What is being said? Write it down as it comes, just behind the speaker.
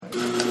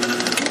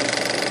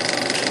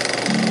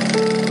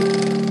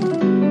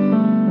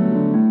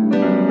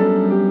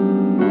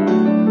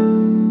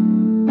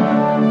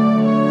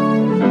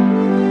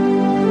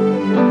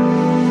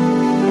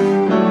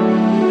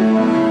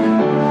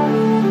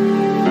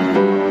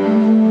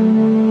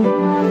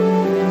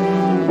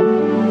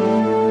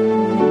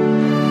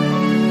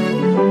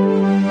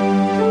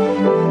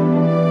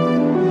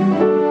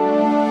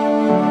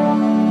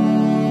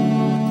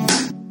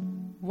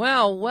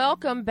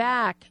welcome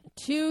back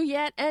to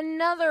yet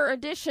another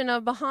edition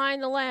of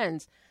Behind the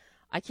Lens.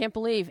 I can't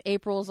believe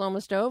April is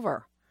almost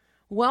over.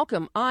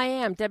 Welcome. I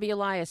am Debbie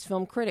Elias,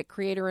 film critic,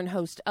 creator, and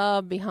host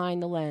of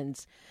Behind the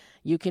Lens.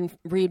 You can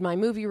read my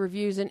movie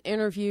reviews and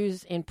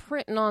interviews in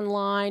print and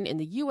online in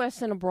the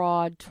U.S. and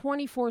abroad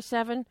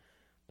 24/7.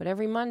 But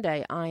every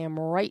Monday, I am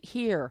right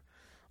here,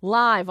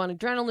 live on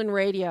Adrenaline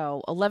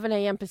Radio, 11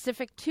 a.m.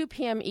 Pacific, 2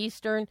 p.m.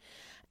 Eastern,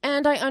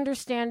 and I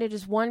understand it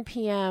is 1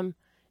 p.m.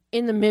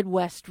 in the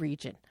Midwest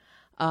region.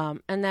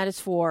 And that is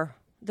for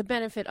the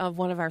benefit of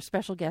one of our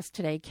special guests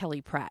today,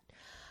 Kelly Pratt.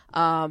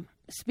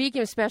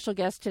 Speaking of special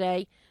guests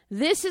today,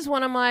 this is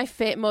one of my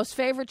most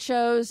favorite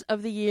shows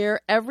of the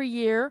year, every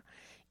year.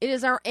 It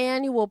is our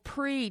annual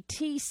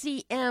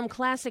pre-TCM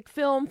Classic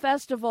Film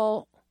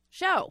Festival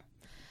show.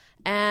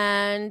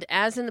 And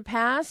as in the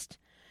past,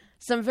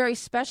 some very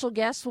special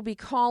guests will be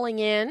calling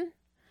in,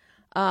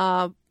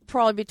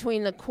 probably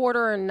between the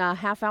quarter and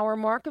half-hour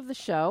mark of the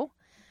show.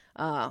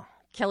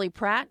 Kelly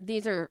Pratt,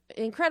 these are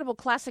incredible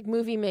classic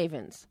movie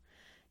mavens.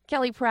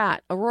 Kelly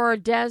Pratt, Aurora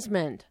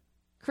Desmond,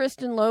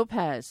 Kristen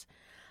Lopez,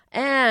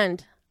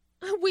 and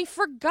we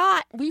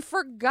forgot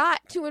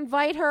to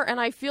invite her,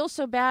 and I feel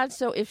so bad.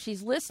 So if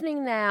she's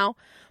listening now,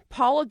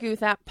 Paula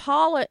Guthap.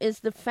 Paula is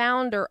the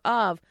founder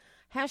of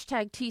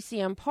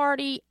 #TCM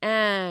Party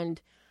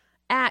and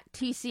at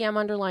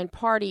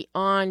 @TCM_party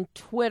on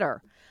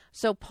Twitter.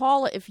 So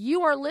Paula, if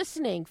you are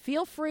listening,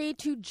 feel free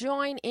to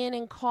join in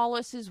and call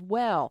us as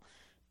well.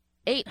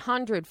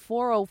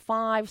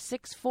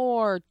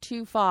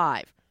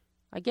 800-405-6425.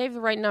 I gave the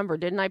right number,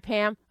 didn't I,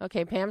 Pam?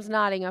 Okay, Pam's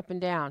nodding up and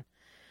down.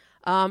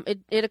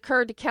 It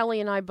occurred to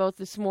Kelly and I both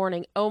this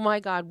morning, oh my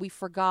God, we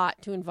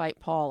forgot to invite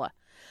Paula.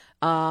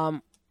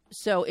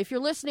 So if you're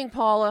listening,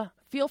 Paula,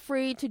 feel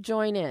free to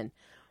join in.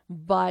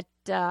 But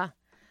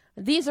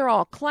these are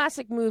all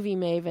classic movie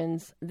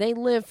mavens. They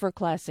live for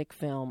classic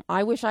film.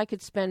 I wish I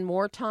could spend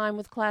more time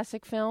with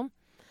classic film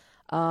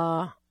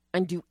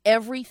and do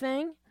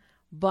everything.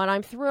 But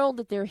I'm thrilled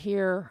that they're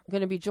here,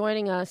 going to be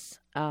joining us,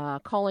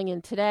 calling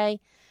in today.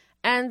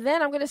 And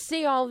then I'm going to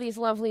see all these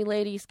lovely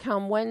ladies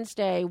come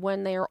Wednesday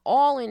when they are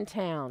all in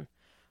town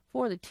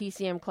for the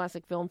TCM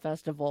Classic Film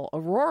Festival.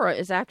 Aurora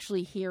is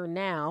actually here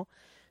now,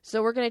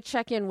 so we're going to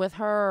check in with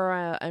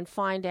her and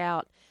find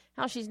out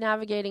how she's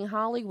navigating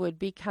Hollywood,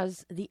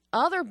 because the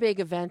other big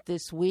event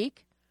this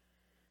week,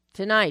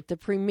 tonight, the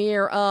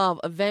premiere of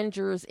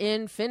Avengers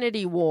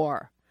Infinity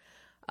War.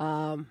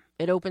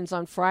 It opens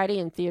on Friday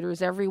in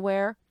theaters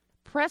everywhere.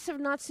 Press have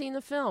not seen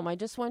the film. I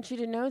just want you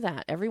to know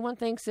that. Everyone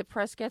thinks that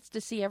press gets to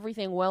see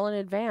everything well in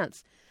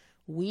advance.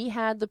 We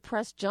had the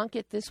press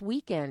junket this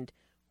weekend.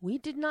 We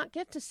did not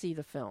get to see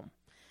the film.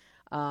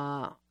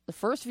 The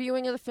first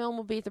viewing of the film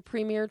will be at the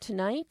premiere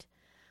tonight.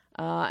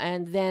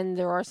 And then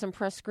there are some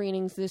press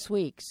screenings this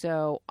week.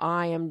 So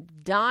I am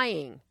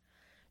dying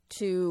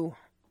to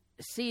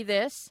see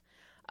this,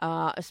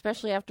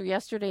 especially after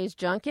yesterday's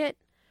junket,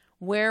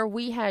 where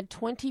we had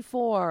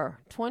 24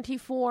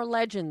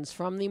 legends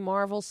from the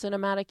Marvel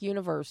Cinematic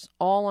Universe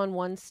all on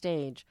one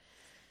stage.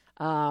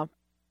 And,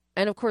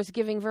 of course,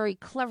 giving very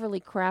cleverly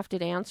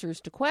crafted answers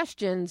to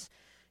questions,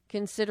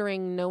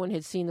 considering no one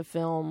had seen the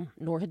film,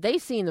 nor had they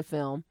seen the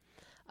film.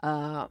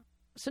 So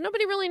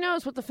nobody really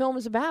knows what the film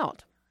is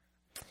about.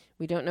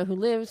 We don't know who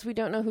lives, we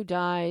don't know who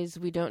dies,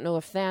 we don't know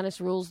if Thanos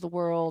rules the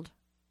world,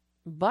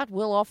 but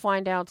we'll all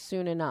find out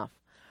soon enough.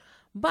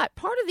 But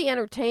part of the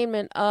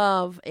entertainment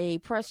of a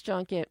press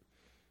junket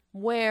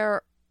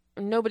where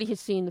nobody has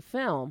seen the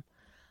film,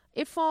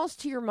 it falls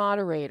to your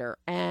moderator.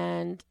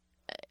 And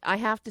I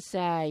have to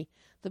say,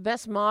 the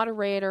best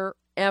moderator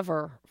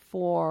ever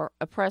for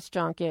a press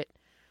junket,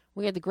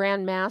 we had the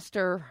Grand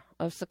Master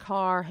of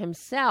Sakar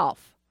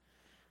himself,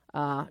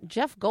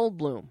 Jeff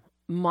Goldblum,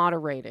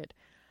 moderated.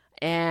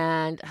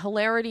 And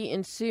hilarity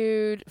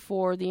ensued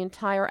for the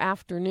entire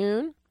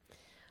afternoon.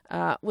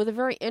 With a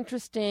very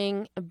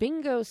interesting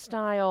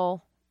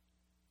bingo-style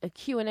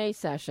Q&A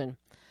session.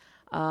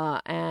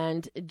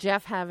 And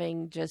Jeff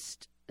having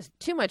just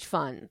too much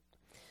fun,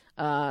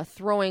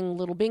 throwing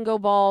little bingo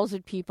balls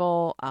at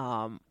people,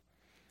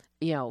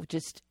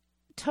 just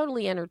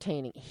totally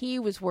entertaining. He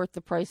was worth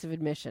the price of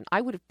admission. I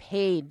would have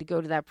paid to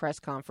go to that press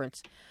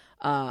conference,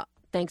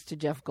 thanks to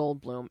Jeff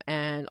Goldblum.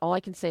 And all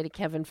I can say to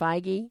Kevin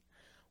Feige,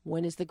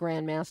 when is the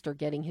Grandmaster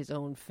getting his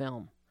own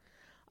film?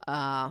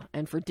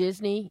 And for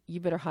Disney, you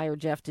better hire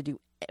Jeff to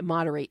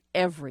moderate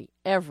every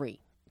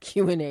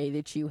Q&A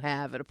that you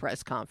have at a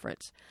press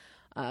conference,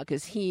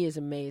 because he is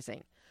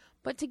amazing.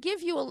 But to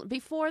give you,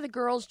 before the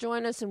girls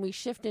join us and we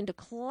shift into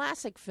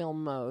classic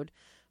film mode,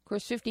 of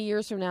course, 50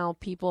 years from now,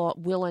 people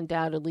will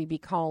undoubtedly be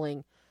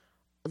calling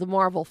the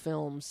Marvel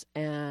films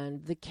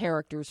and the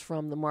characters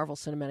from the Marvel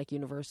Cinematic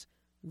Universe,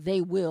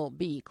 they will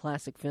be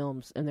classic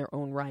films in their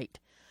own right.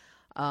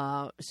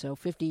 So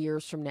 50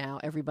 years from now,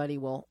 everybody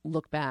will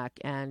look back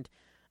and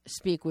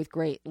speak with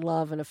great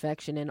love and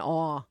affection and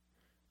awe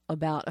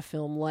about a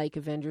film like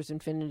Avengers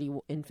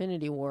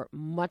Infinity War,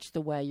 much the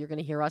way you're going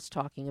to hear us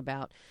talking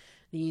about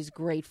these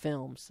great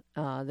films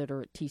that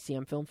are at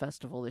TCM Film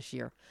Festival this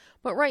year.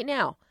 But right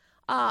now,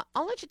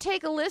 I'll let you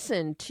take a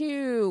listen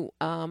to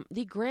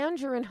the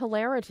grandeur and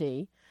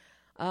hilarity,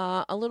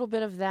 a little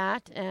bit of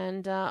that,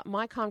 and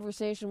my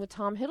conversation with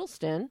Tom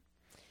Hiddleston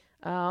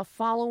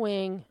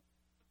following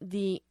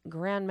the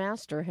Grand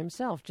Master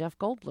himself, Jeff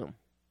Goldblum.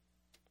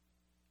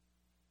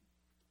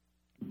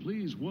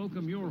 Please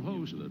welcome your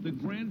host, the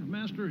Grand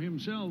Master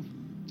himself,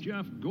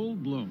 Jeff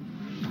Goldblum.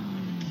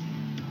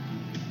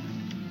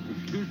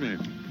 Excuse me.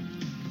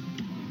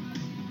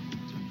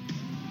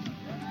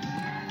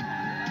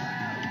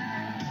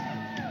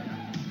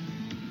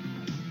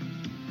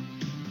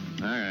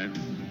 All right.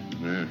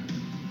 Yeah.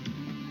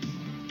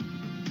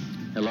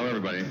 Hello,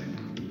 everybody.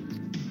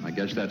 I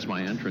guess that's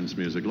my entrance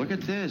music. Look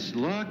at this.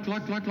 Look.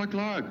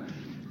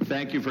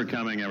 Thank you for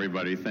coming,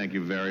 everybody. Thank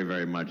you very,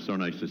 very much. So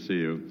nice to see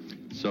you.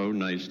 So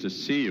nice to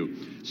see you.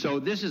 So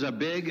this is a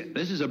big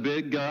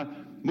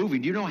movie.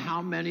 Do you know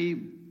how many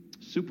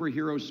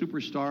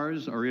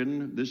superstars are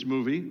in this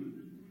movie?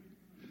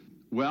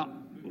 Well,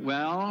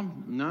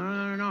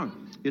 no.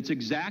 It's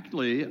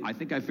exactly, I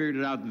think I figured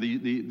it out,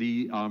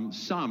 the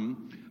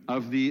sum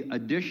of the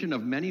addition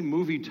of many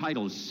movie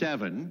titles,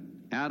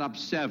 7, add up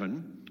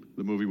 7,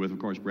 the movie with, of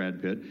course,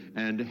 Brad Pitt,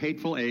 and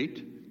Hateful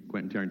Eight,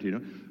 Quentin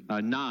Tarantino,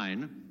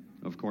 9,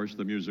 of course,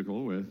 the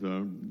musical with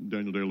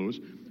Daniel Day-Lewis,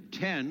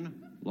 10,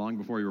 Long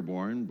Before You Were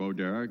Born, Bo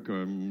Derek,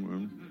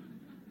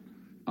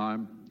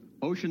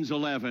 Ocean's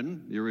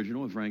 11, the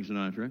original with Frank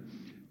Sinatra,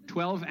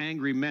 12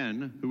 Angry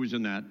Men, who was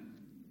in that?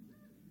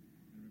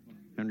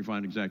 Henry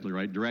Fonda, exactly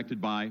right.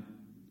 Directed by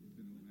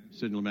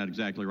Sidney Lumet,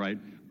 exactly right.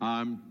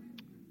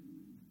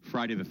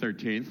 Friday the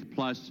 13th,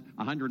 plus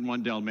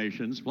 101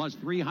 Dalmatians, plus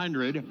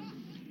 300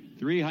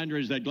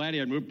 is that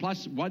Gladiator movie,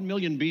 plus 1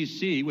 million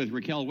BC with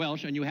Raquel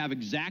Welch, and you have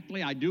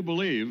exactly, I do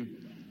believe,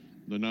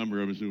 the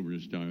number of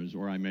superstars,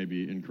 or I may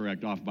be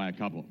incorrect, off by a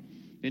couple.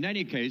 In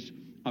any case,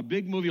 a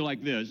big movie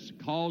like this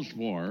calls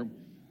for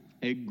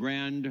a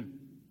grand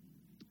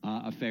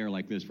affair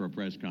like this for a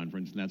press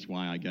conference, and that's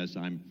why I guess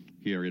I'm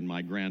here in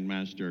my Grand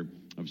Master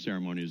of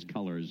Ceremonies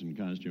colors and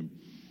costume,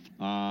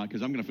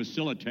 because I'm going to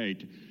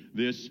facilitate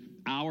this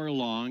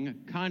hour-long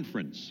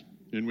conference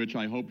in which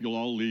I hope you'll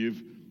all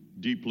leave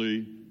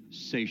deeply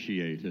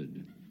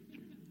satiated.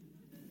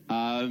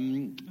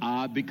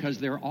 Because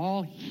they're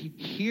all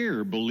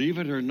here, believe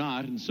it or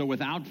not, and so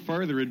without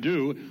further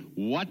ado,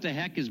 what the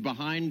heck is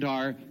behind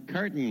our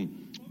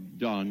curtain,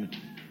 Don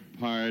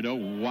Pardo?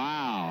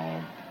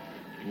 Wow.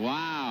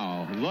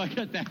 Look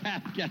at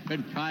that,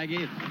 Kevin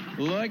Feige.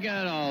 Look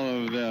at all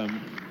of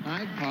them.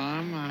 Hi,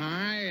 Palm.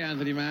 Hi,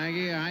 Anthony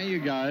Mackie. Hi, you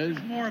guys.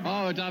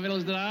 Oh, Tom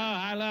Hiddleston. Oh,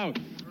 hello.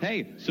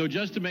 Hey, so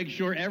just to make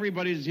sure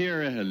everybody's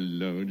here,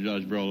 hello,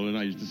 Josh Brolin.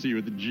 I used to see you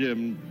at the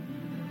gym.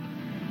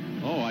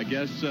 Oh, I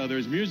guess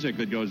there's music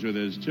that goes with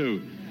this,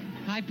 too.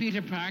 Hi,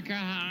 Peter Parker.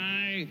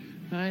 Hi,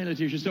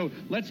 Letitia. So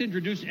let's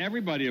introduce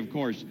everybody, of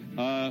course.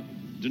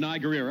 Danai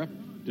Gurira.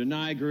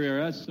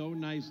 So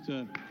nice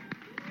to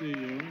see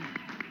you.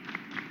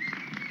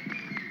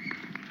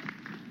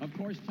 Of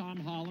course, Tom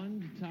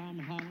Holland.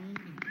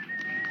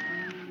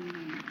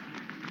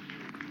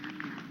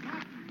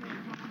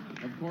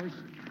 Of course,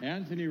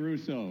 Anthony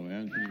Russo.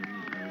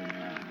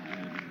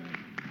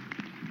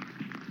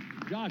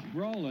 Josh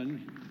Brolin,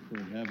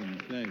 for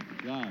heaven's sake.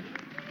 Josh,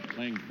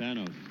 playing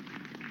Thanos.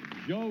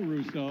 Joe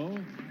Russo.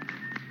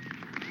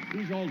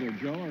 Who's older,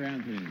 Joe or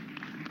Anthony?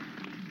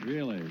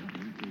 Really?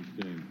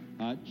 Interesting.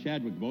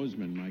 Chadwick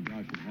Boseman, my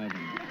gosh in heaven.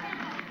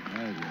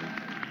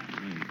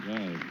 Thank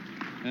God.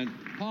 And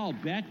Paul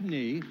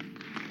Bettany.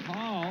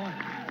 Paul,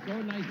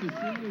 so nice to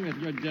see you with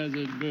your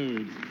desert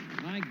boots.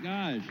 My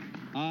gosh.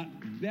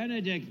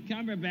 Benedict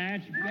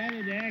Cumberbatch.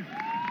 Benedict.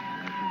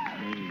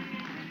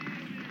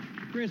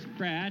 Chris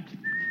Pratt.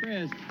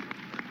 Chris.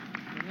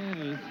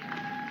 Yes.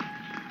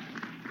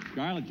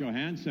 Scarlett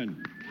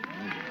Johansson.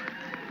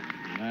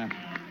 Left.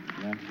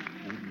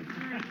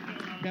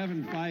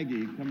 Kevin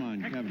Feige. Come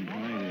on, Kevin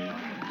Feige.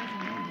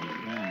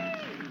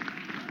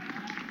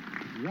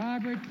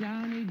 Robert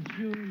Downey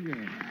Jr.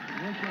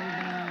 Look at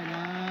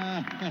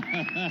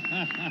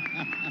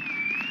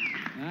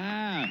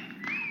that.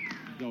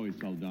 Zoe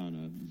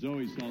Saldana,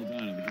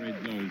 the great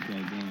Zoe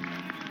Saldana.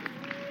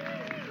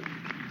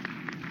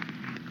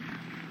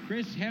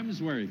 Chris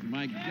Hemsworth,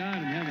 my God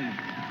in heaven.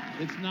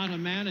 It's not a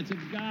man, it's a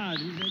God.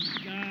 He's a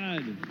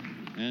God.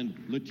 And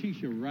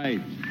Letitia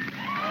Wright.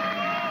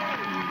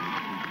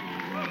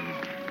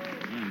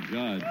 My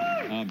God.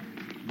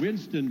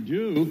 Winston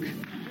Duke.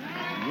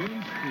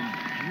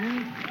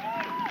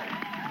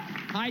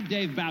 Hi,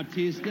 Dave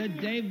Bautista.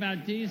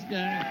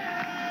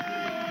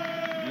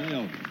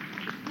 Neil.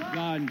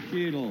 Don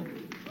Cheadle.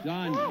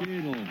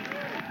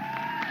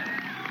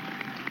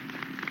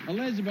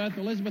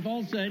 Elizabeth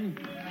Olsen.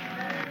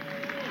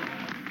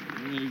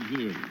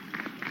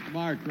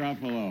 Mark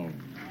Ruffalo.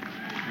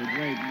 The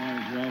great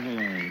Mark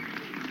Ruffalo.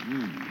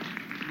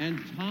 And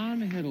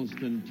Tom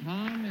Hiddleston.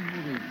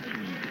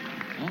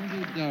 I'll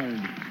be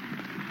darned.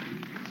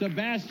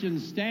 Sebastian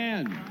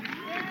Stan.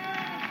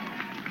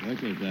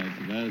 Look at that,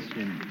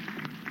 Sebastian.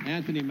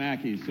 Anthony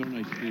Mackie. So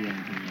nice to see you,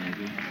 Anthony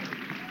Mackie.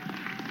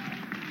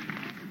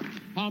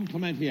 Tom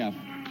Clementieff.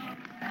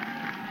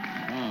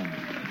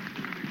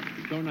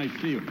 So nice to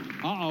see you.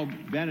 Uh-oh,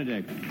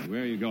 Benedict,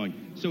 where are you going?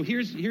 So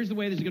here's the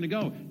way this is going to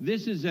go.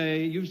 This is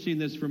you've seen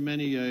this from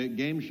many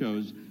game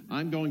shows.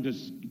 I'm going to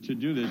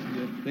do this.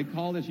 They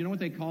call this, you know what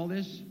they call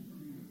this?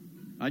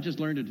 I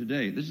just learned it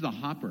today. This is a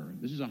hopper.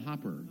 This is a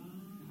hopper.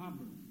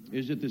 Hopper.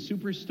 Is it the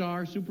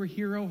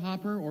superhero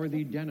hopper, or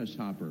the Dennis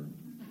Hopper?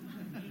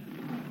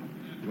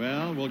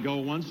 Well, we'll go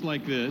once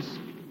like this.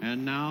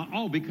 And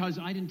now, because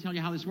I didn't tell you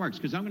how this works,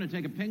 because I'm going to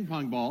take a ping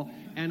pong ball,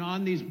 and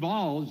on these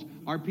balls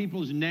are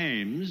people's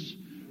names.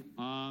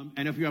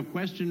 And if you have a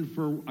question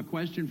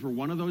for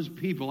one of those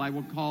people, I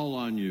will call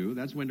on you.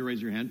 That's when to raise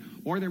your hand.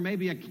 Or there may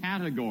be a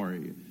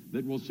category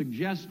that will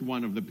suggest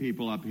one of the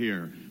people up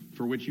here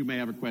for which you may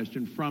have a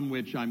question, from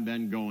which I'm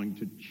then going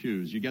to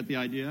choose. You get the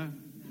idea?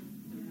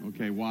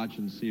 Okay, watch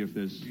and see if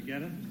this... You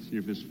get it? See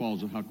if this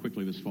falls, how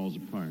quickly this falls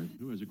apart.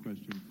 Who has a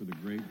question for the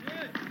great...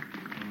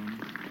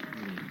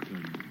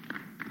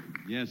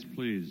 Yes,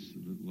 please.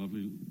 The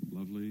lovely,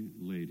 lovely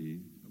lady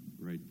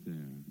right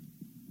there.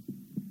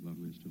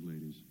 Loveliest of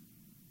ladies.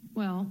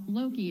 Well,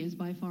 Loki is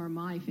by far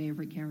my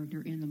favorite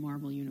character in the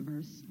Marvel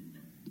Universe,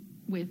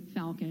 with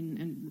Falcon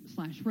and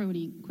 /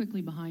 Rhodey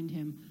quickly behind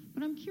him.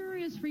 But I'm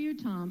curious for you,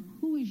 Tom,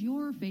 who is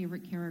your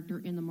favorite character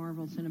in the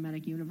Marvel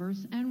Cinematic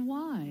Universe, and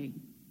why?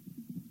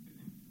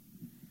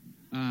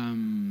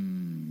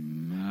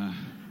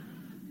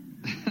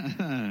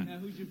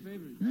 Who's your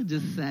favorite? I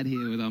just sat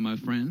here with all my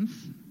friends.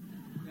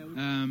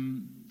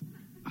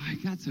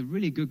 That's a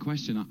really good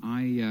question.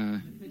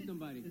 Pick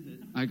somebody.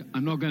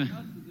 I'm not gonna. Is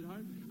it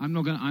hard? I'm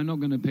not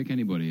gonna pick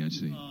anybody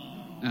actually.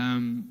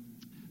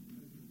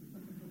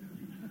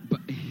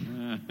 But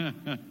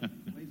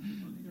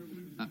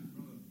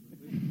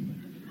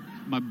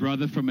my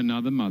brother from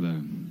another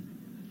mother.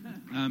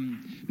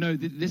 No,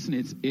 listen.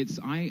 It's.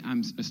 I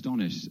am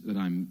astonished that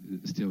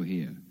I'm still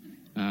here,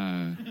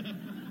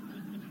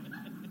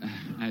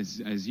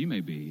 as you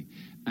may be.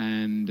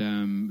 And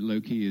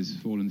Loki has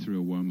fallen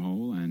through a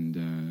wormhole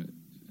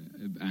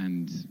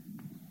and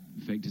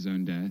faked his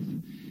own death.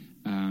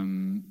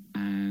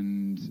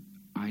 And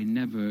I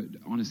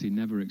honestly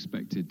never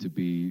expected to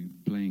be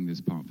playing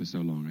this part for so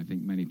long. I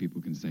think many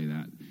people can say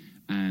that.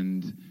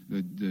 And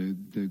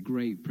the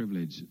great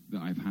privilege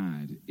that I've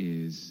had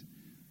is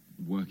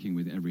working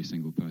with every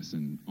single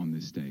person on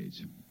this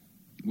stage,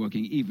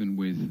 working even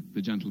with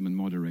the gentleman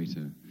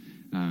moderator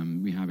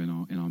we have in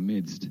our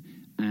midst,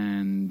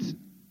 and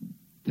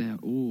they're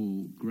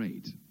all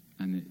great,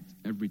 and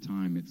every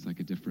time it's like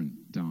a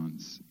different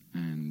dance.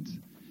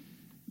 And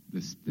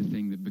the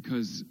thing that,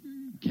 because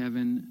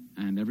Kevin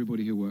and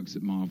everybody who works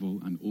at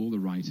Marvel and all the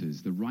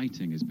writers, the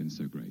writing has been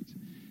so great.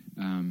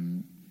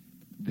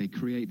 They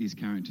create these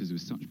characters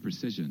with such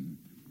precision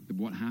that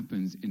what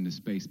happens in the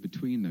space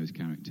between those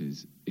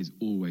characters is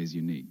always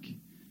unique,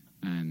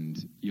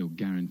 and you're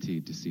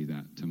guaranteed to see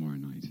that tomorrow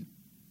night.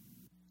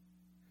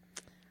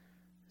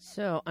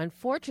 So,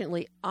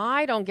 unfortunately,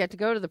 I don't get to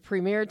go to the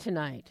premiere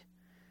tonight,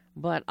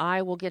 but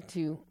I will get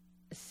to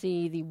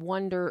see the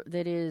wonder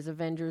that is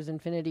Avengers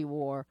Infinity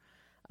War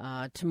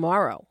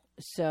tomorrow.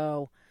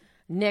 So,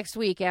 next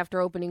week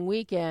after opening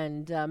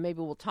weekend,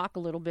 maybe we'll talk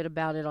a little bit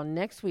about it on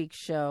next week's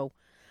show.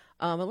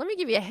 But let me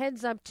give you a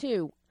heads up,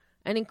 too.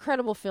 An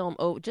incredible film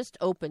just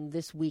opened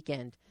this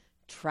weekend,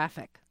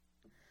 Traffic.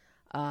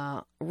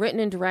 Written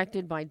and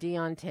directed by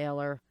Deon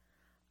Taylor.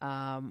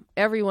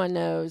 Everyone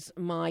knows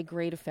my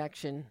great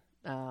affection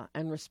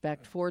and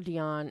respect for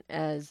Deon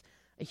as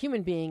a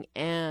human being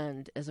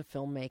and as a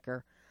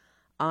filmmaker.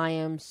 I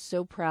am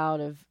so proud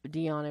of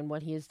Deon and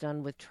what he has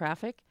done with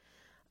Traffic.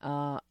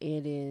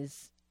 It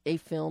is a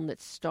film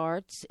that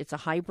it's a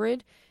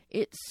hybrid.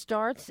 It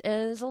starts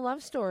as a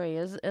love story,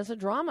 as a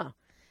drama,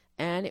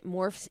 and it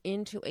morphs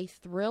into a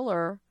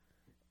thriller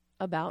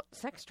about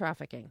sex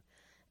trafficking.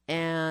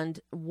 And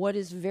what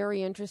is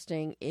very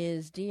interesting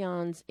is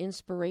Deon's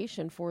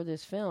inspiration for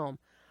this film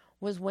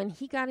was when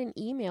he got an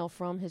email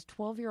from his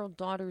 12-year-old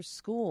daughter's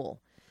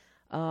school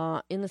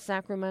in the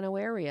Sacramento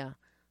area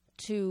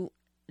to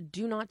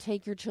do not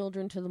take your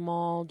children to the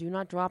mall, do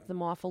not drop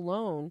them off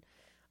alone,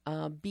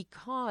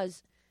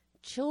 because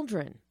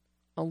children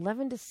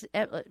 11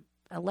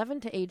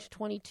 to age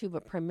 22,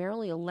 but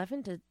primarily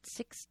 11 to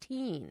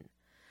 16,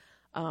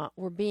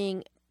 were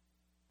being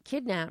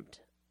kidnapped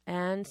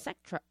and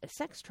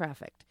sex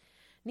trafficked.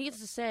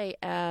 Needless to say,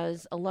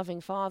 as a loving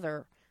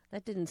father,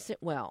 that didn't sit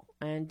well.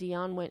 And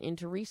Deon went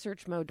into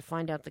research mode to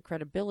find out the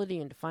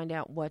credibility and to find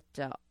out what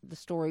the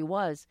story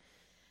was.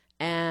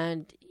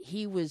 And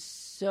he was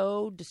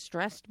so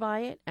distressed by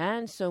it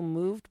and so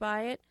moved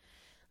by it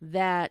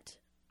that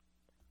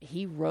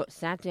he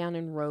sat down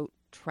and wrote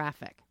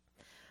Traffic.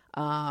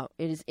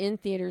 It is in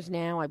theaters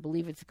now. I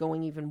believe it's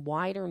going even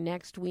wider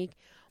next week.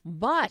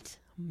 But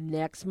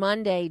next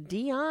Monday,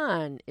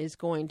 Deon is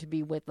going to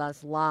be with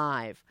us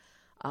live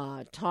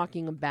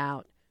talking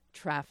about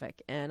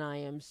Traffic. And I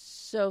am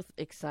so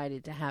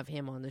excited to have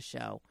him on the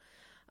show.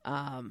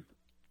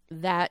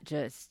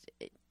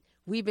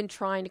 We've been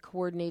trying to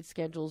coordinate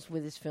schedules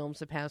with his films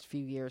the past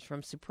few years,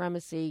 from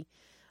Supremacy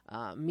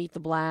Meet the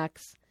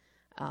Blacks.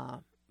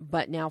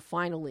 But now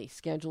finally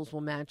schedules will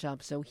match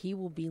up, so he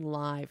will be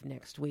live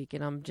next week,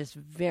 and I'm just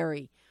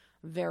very,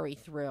 very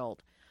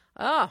thrilled.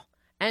 Oh,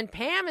 and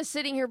Pam is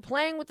sitting here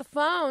playing with the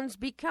phones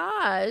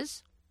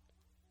because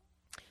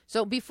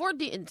so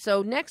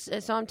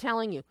I'm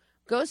telling you,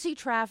 go see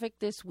Traffic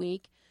this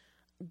week.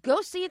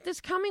 Go see it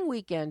this coming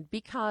weekend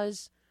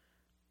because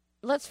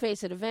let's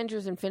face it,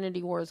 Avengers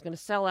Infinity War is going to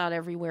sell out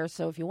everywhere,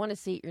 so if you want to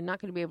see it, you're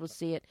not going to be able to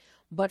see it.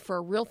 But for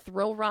a real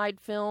thrill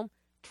ride film,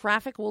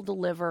 Traffic will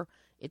deliver.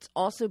 It's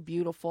also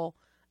beautiful.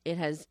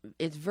 It's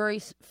very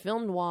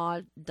film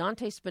noir.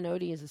 Dante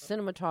Spinotti is a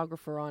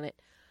cinematographer on it.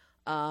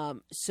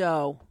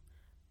 So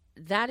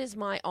that is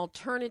my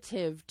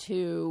alternative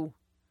to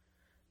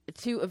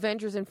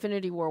Avengers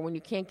Infinity War when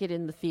you can't get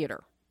in the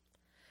theater.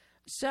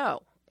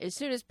 So as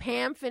soon as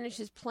Pam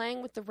finishes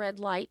playing with the red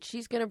light,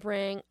 she's going to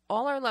bring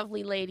all our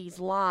lovely ladies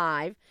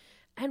live,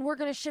 and we're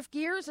going to shift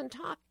gears and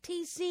talk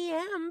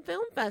TCM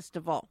Film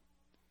Festival.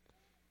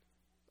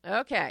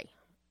 Okay.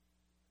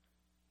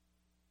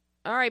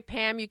 All right,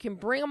 Pam, you can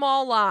bring them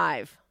all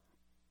live.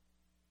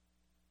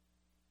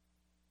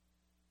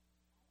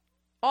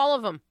 All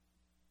of them.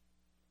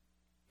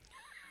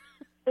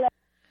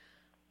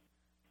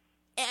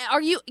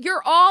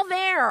 You're all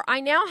there. I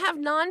now have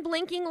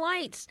non-blinking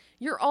lights.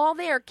 You're all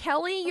there.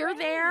 Kelly, you're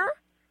there.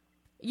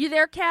 You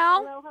there,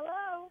 Kel?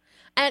 Hello.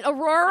 And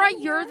Aurora,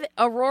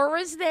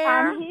 Aurora's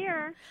there. I'm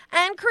here.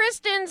 And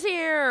Kristen's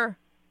here.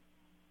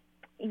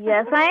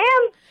 Yes,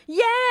 I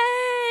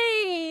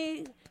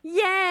Yay!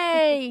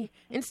 Yay!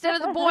 Instead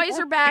of the boys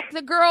are back,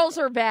 the girls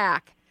are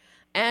back.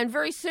 And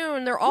very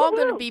soon, they're all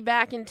going to be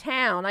back in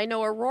town. I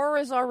know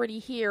Aurora's already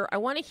here. I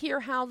want to hear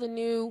how the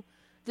new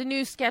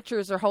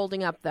Skechers are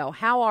holding up, though.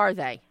 How are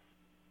they?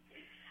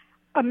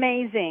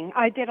 Amazing.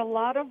 I did a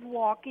lot of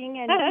walking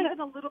and even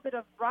a little bit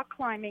of rock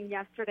climbing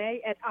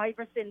yesterday at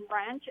Iverson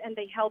Ranch, and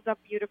they held up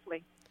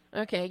beautifully.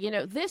 Okay,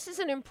 this is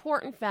an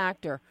important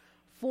factor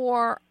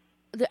for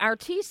our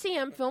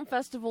TCM Film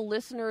Festival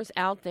listeners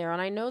out there,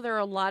 and I know there are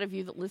a lot of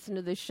you that listen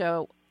to this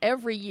show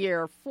every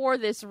year for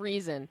this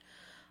reason,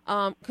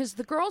 because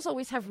the girls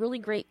always have really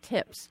great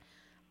tips.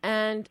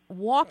 And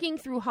walking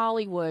through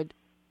Hollywood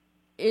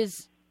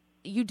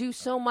you do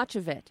so much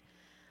of it.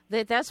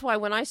 That's why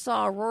when I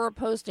saw Aurora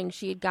posting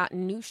she had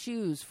gotten new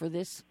shoes for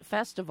this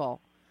festival,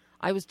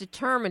 I was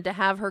determined to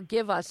have her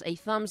give us a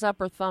thumbs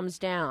up or thumbs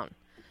down.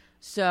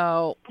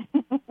 So,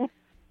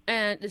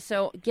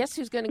 guess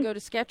who's going to go to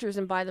Skechers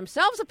and buy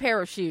themselves a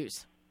pair of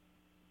shoes?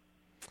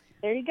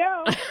 There you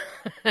go.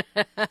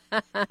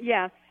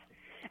 Yes.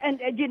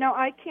 And,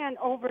 I can't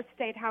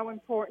overstate how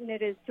important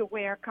it is to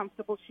wear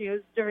comfortable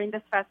shoes during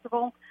this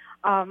festival.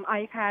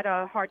 I've had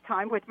a hard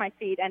time with my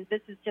feet, and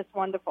this is just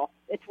wonderful.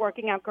 It's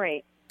working out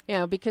great.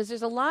 Yeah, because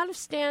there's a lot of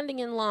standing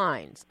in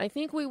lines. I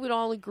think we would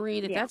all agree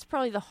that that's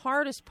probably the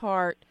hardest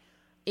part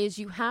is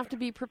you have to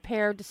be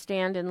prepared to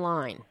stand in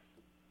line.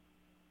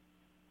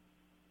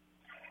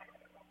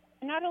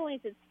 Not only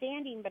is it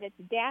standing, but it's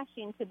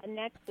dashing to the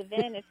next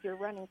event if you're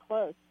running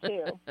close,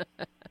 too.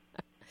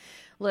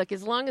 Look,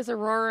 as long as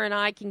Aurora and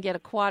I can get a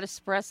quad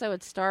espresso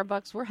at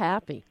Starbucks, we're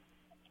happy.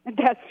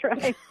 That's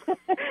right.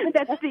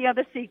 That's the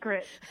other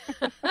secret.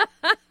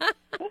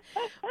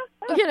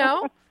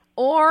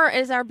 Or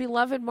as our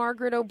beloved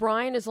Margaret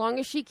O'Brien, as long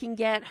as she can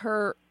get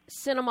her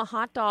cinema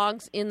hot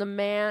dogs in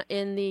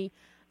the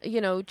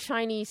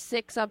Chinese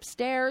 6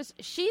 upstairs,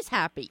 she's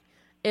happy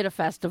at a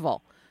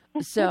festival.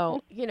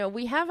 So,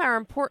 we have our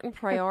important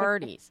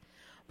priorities.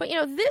 But,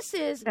 this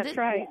is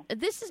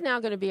now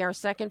going to be our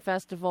second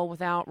festival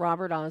without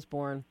Robert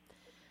Osborne.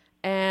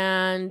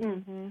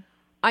 And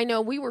I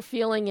know we were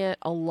feeling it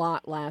a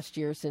lot last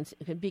year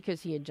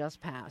because he had just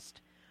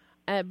passed.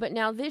 But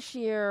now this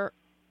year,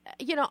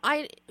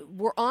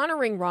 we're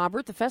honoring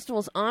Robert. The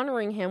festival's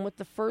honoring him with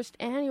the first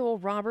annual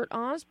Robert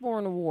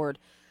Osborne Award.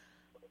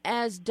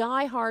 As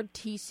diehard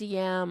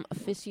TCM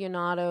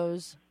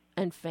aficionados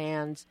and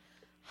fans,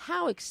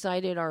 how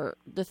excited are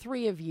the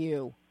three of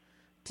you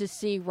to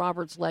see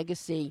Robert's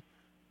legacy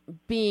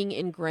being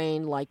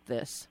ingrained like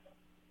this?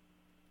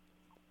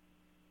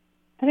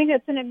 I think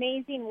it's an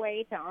amazing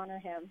way to honor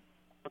him.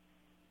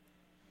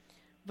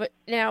 But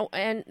now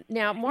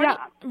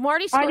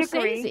Marty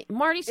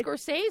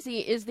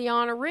Scorsese is the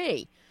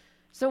honoree.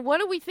 So what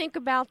do we think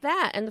about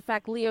that and the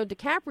fact Leo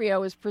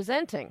DiCaprio is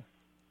presenting?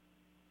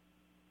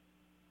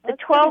 The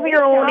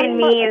 12-year-old in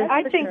me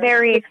is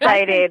very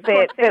excited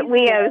that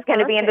Leo is going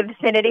to be in the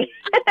vicinity.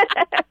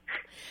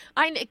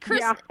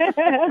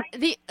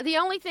 The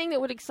only thing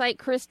that would excite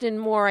Kristen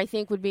more, I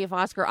think, would be if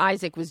Oscar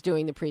Isaac was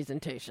doing the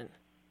presentation.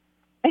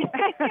 You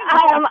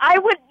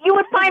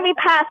would find me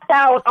passed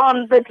out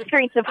on the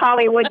streets of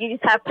Hollywood. You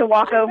just have to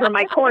walk over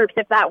my corpse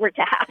if that were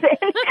to happen.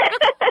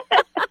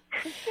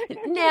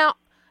 Now,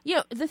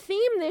 the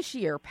theme this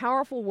year,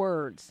 powerful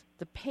words,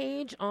 the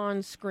page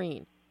on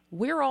screen.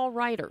 We're all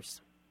writers.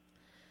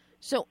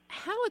 So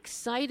how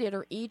excited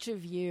are each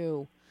of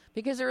you?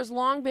 Because there has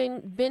long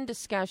been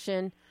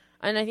discussion,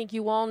 and I think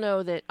you all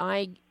know that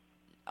I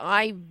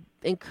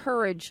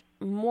encourage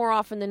more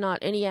often than not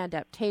any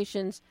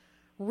adaptations.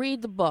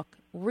 read the book.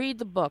 Read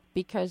the book,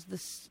 because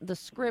the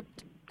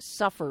script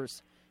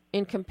suffers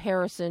in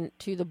comparison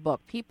to the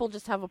book. People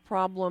just have a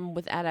problem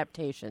with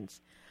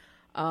adaptations.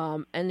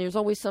 And there's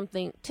always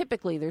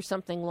typically there's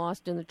something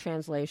lost in the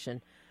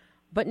translation.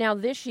 But now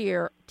this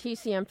year,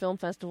 TCM Film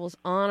Festival is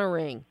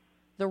honoring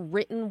the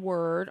written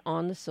word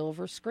on the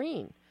silver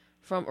screen,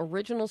 from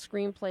original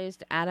screenplays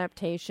to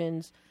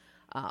adaptations,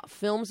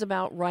 films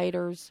about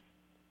writers.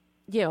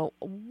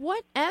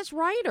 As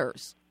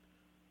writers,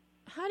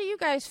 how do you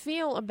guys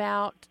feel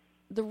about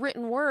the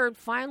written word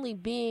finally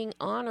being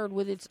honored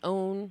with its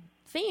own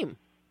theme?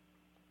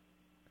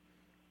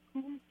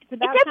 It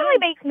definitely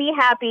makes me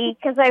happy,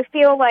 because I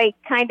feel like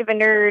kind of a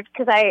nerd,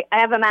 because I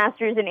have a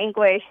master's in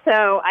English,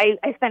 so I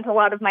spent a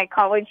lot of my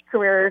college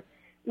career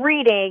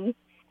reading.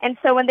 And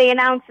so when they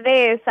announced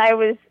this, I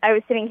was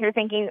sitting here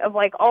thinking of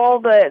like all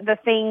the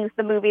things,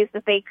 the movies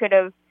that they could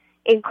have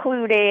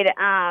included.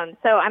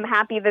 So I'm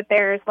happy that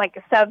there's like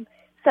a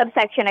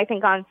subsection, I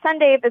think, on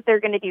Sunday that they're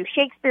going to do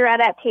Shakespeare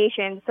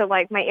adaptations. So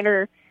like my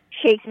inner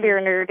Shakespeare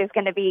nerd is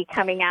going to be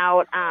coming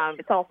out.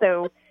 It's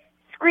also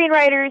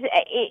screenwriters.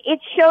 It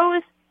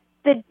shows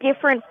the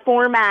different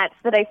formats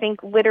that I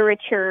think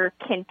literature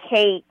can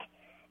take,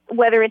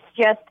 whether it's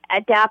just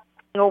adapting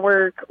a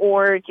work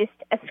or just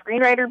a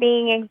screenwriter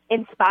being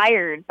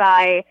inspired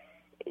by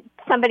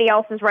somebody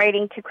else's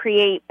writing to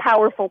create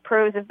powerful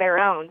prose of their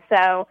own.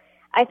 So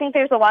I think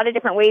there's a lot of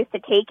different ways to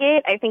take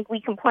it. I think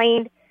we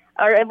complained,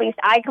 or at least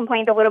I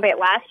complained a little bit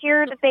last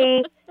year, that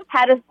they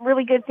had a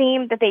really good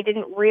theme that they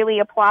didn't really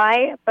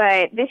apply.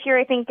 But this year,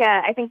 I think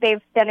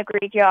they've done a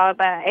great job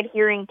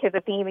adhering to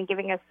the theme and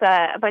giving us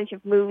a bunch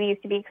of movies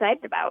to be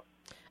excited about.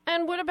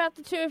 And what about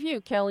the two of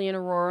you, Kelly and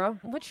Aurora?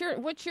 What's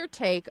your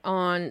take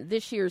on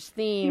this year's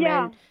theme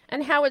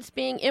and how it's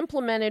being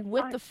implemented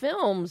with the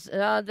films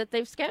that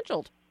they've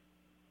scheduled?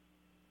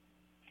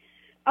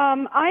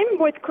 I'm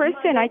with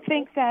Kristen. I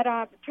think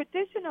that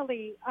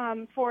traditionally,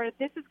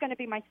 this is going to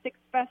be my 6th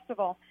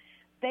festival,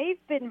 the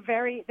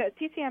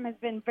TCM has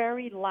been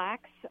very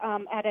lax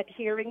at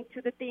adhering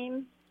to the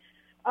themes.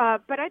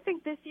 But I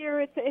think this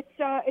year it's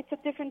a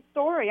different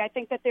story. I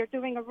think that they're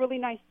doing a really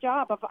nice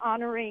job of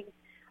honoring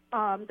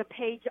the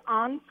page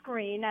on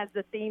screen as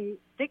the theme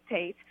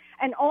dictates,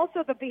 and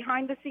also the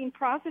behind-the-scene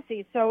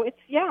processes. So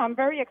I'm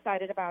very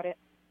excited about it.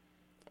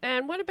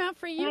 And what about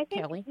for you,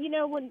 Kelly?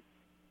 When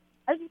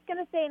I was just going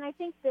to say, and I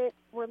think that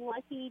we're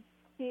lucky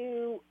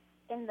to,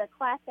 in the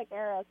classic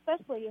era,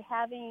 especially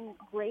having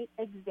great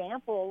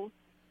examples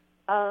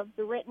of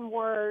the written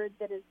word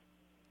that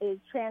is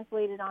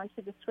translated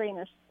onto the screen.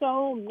 There's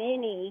so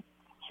many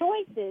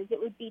choices. It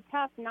would be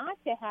tough not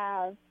to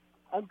have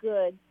a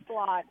good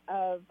slot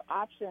of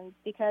options,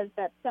 because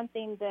that's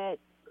something that,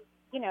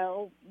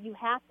 you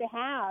have to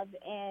have.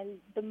 And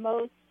the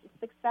most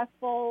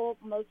successful,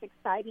 most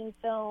exciting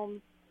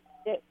films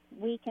that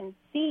we can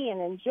see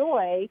and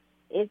enjoy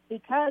is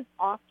because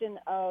often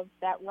of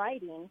that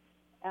writing.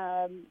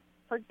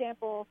 For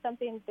example,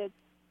 something that,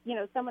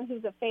 someone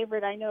who's a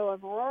favorite I know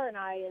of Aurora and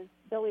I is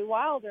Billy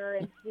Wilder,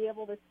 and to be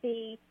able to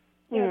see,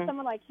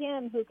 someone like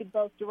him who could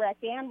both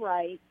direct and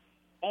write,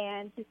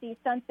 and to see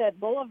Sunset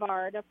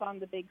Boulevard up on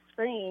the big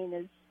screen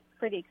is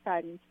pretty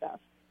exciting stuff.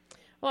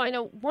 Well, I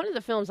know one of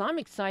the films I'm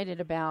excited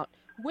about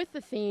with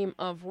the theme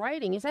of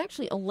writing is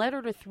actually A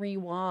Letter to Three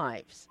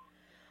Wives.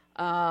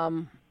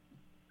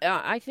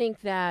 I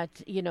think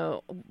that,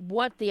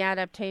 what the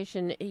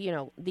adaptation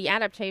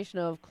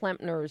of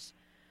Klempner's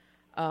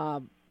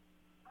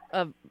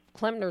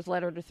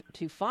Letter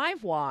to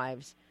Five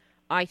Wives,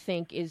 I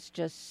think is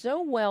just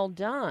so well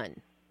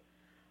done.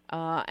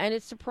 And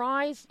it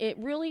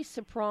really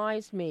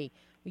surprised me,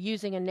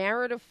 using a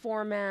narrative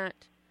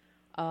format,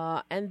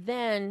 and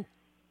then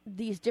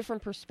these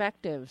different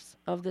perspectives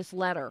of this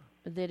letter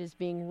that is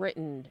being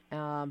written.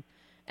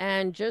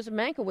 And Joseph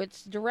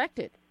Mankiewicz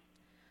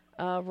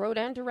wrote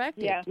and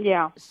directed.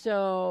 Yeah.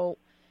 So,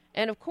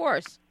 and of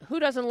course, who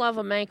doesn't love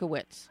a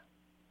Mankiewicz?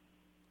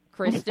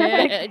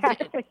 Kristen.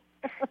 Exactly.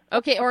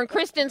 Okay, or in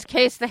Kristen's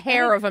case, the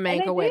hair of a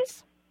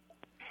Mankiewicz.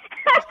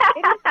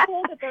 It is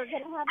cool that they're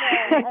going to have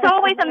it's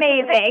always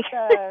amazing.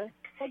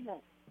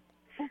 Segment.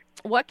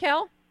 What,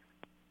 Kel?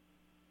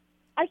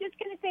 I was just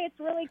going to say it's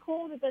really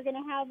cool that they're going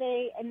to have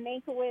a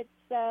Mankiewicz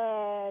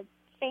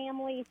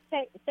family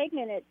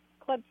segment at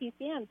Club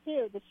TCM,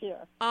 too, this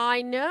year.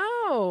 I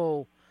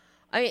know.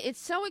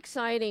 It's so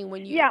exciting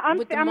when you... Yeah,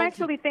 I'm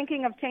actually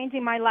thinking of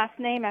changing my last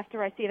name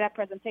after I see that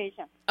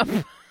presentation.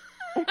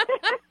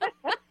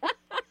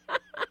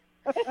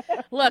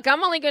 Look,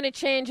 I'm only going to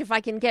change if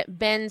I can get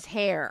Ben's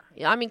hair.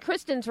 I mean,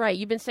 Kristen's right.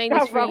 You've been saying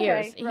this for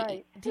years.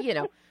 Right.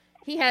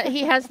 He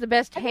has the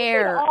best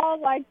hair. We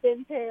all like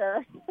Ben's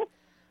hair.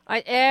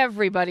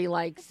 Everybody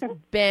likes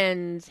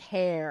Ben's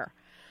hair.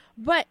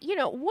 But, and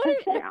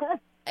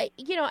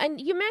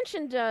you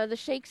mentioned the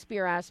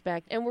Shakespeare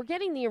aspect, and we're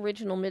getting the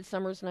original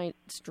Midsummer's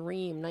Night's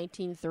Dream,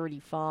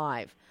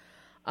 1935.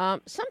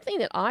 Something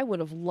that I would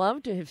have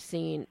loved to have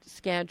seen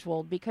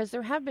scheduled, because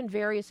there have been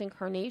various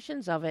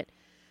incarnations of it,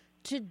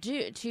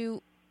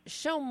 to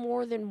show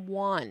more than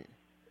one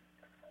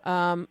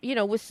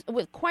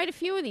With quite a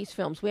few of these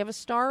films. We have A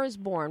Star is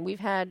Born. We've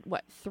had,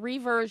 3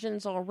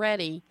 versions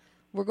already.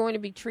 We're going to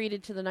be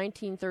treated to the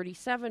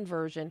 1937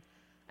 version.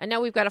 And now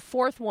we've got a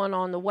 4th one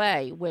on the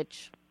way,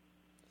 which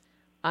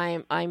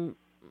I'm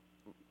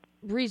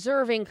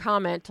reserving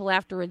comment till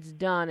after it's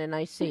done and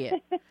I see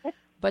it.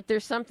 But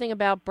there's something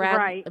about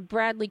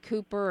Bradley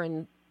Cooper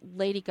and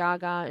Lady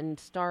Gaga and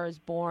Star is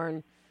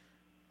Born.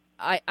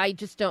 I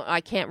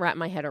can't wrap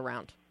my head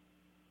around.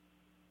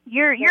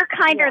 You're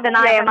kinder than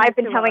I am. I've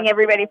been telling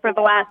everybody for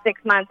the last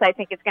 6 months I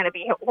think it's going to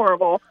be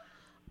horrible.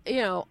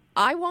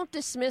 I won't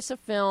dismiss a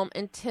film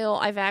until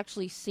I've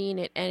actually seen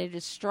it and it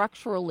is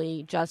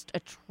structurally just a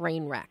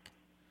train wreck.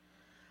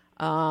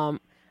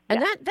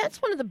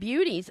 That's one of the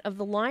beauties of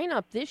the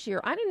lineup this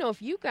year. I don't know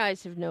if you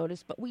guys have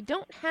noticed, but we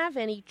don't have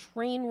any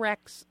train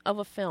wrecks of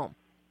a film.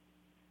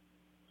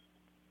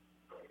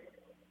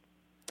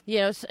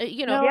 Yes, I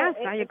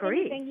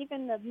agree. Anything,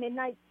 even the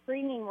midnight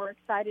screening, we're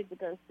excited to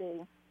go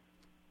see.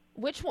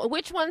 Which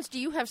ones do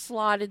you have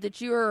slotted that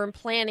you are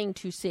planning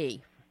to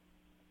see?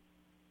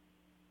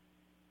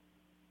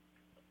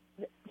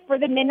 For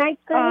the midnight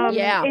screening?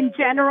 In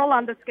general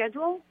on the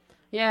schedule?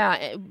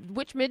 Yeah.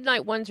 Which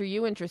midnight ones are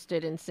you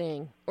interested in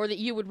seeing or that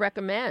you would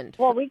recommend?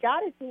 Well, we got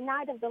to see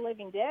Night of the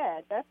Living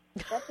Dead.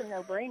 That's a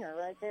no-brainer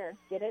right there.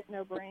 Get it?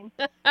 No brain?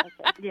 Okay,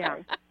 yeah.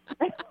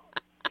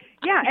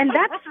 Yeah, and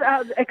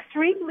that's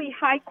extremely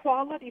high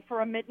quality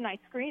for a midnight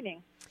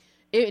screening.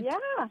 That's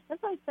what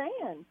I'm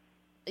saying.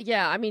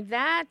 Yeah, I mean,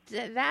 that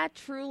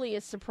truly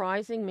is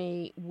surprising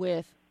me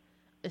with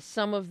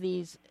some of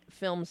these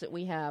films that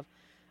we have.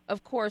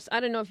 Of course, I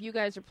don't know if you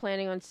guys are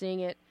planning on seeing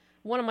it.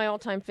 One of my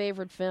all-time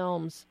favorite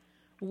films,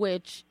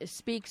 which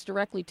speaks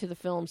directly to the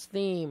film's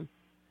theme,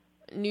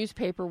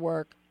 newspaper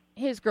work,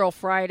 His Girl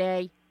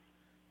Friday.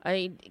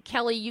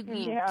 Kelly, you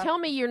tell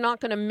me you're not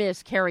going to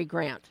miss Cary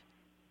Grant.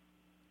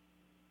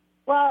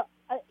 Well,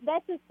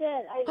 that's just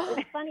it.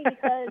 It's funny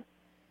because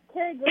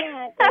Cary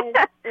Grant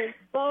is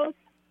both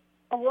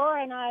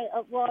Aurora and I.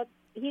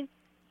 He's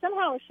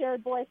somehow a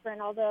shared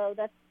boyfriend, although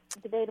that's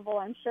debatable,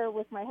 I'm sure,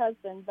 with my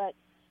husband. But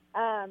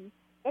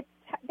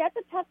that's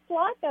a tough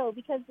slot, though,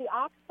 because the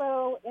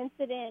Oxbow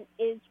incident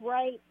is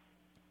right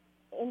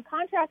in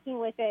contrasting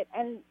with it,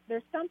 and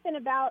there's something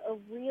about a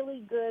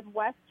really good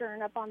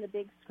Western up on the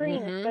big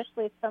screen,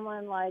 especially if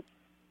someone like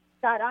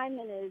Scott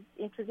Eyman is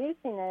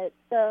introducing it.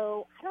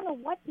 So I don't know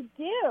what to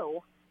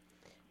do.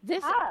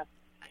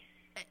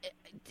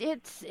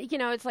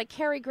 It's like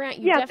Cary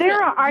Grant.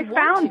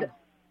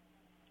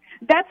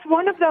 That's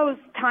one of those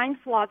time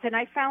slots, and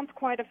I found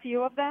quite a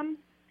few of them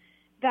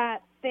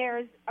that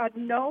there's a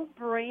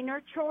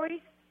no-brainer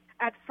choice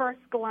at first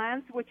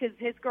glance, which is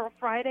His Girl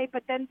Friday,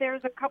 but then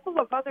there's a couple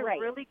of other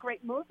really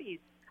great movies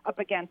up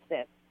against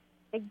it.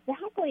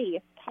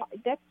 Exactly.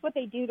 That's what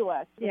they do to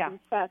us with these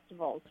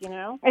festivals,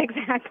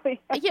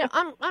 Exactly.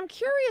 I'm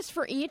curious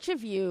for each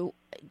of you,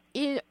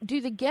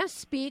 do the guest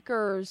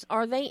speakers,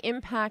 are they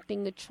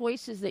impacting the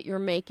choices that you're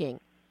making?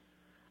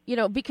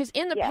 Because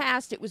in the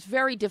past it was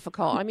very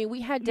difficult. I mean, we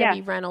had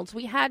Debbie Reynolds,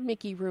 we had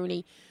Mickey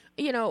Rooney,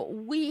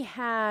 we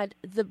had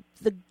the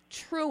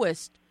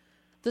truest,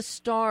 the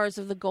stars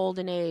of the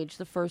golden age,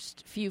 the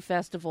first few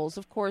festivals.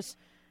 Of course,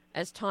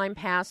 as time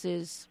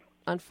passes,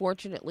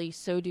 unfortunately,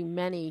 so do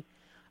many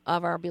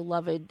of our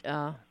beloved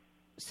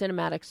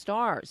cinematic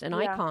stars and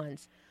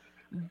icons.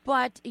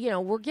 But,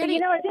 we're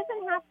getting... But, it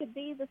doesn't have to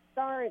be the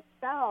star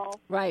itself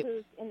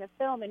who's in the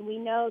film, and we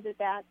know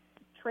that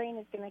train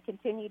is going to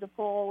continue to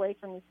pull away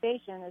from the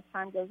station as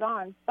time goes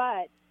on.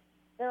 But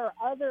there are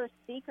other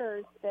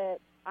speakers that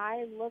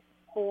I look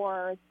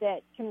for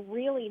that can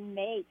really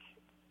make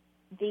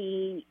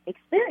the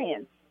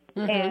experience.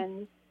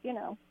 And,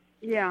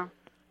 Yeah.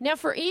 Now,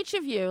 for each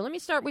of you, let me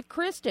start with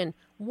Kristen.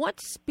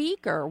 What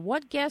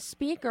guest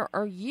speaker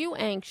are you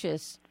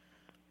anxious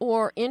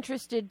or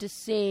interested to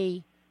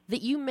see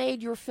that you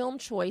made your film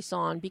choice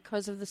on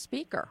because of the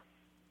speaker?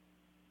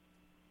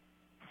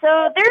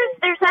 So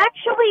there's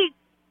actually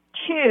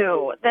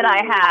 2 that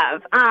I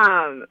have.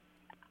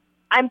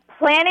 I'm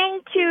planning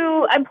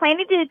to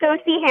go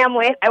see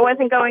Hamlet. I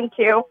wasn't going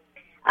to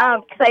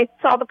because I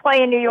saw the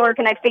play in New York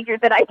and I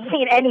figured that I'd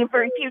seen any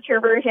future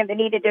version that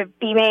needed to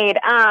be made.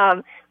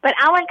 But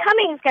Alan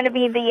Cummings is going to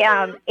be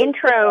the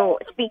intro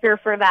speaker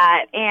for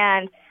that,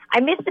 and I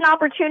missed an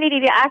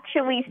opportunity to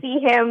actually see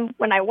him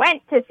when I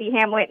went to see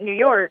Hamlet in New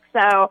York.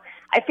 So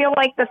I feel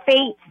like the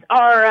fates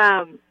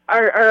are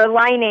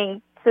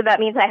aligning, so that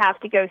means I have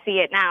to go see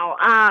it now.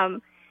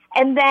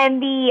 And then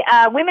the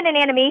Women in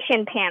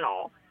Animation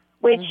panel,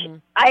 which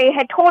I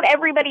had told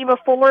everybody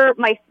before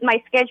my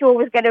schedule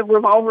was going to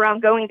revolve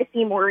around going to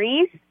see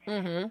Maurice.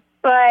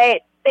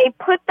 But they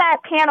put that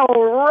panel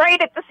right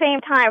at the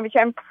same time, which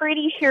I'm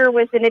pretty sure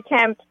was an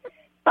attempt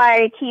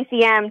by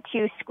TCM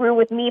to screw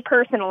with me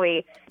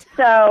personally.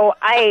 So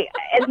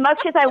as much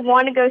as I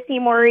want to go see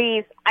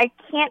Maurice, I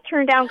can't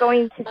turn down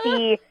going to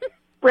see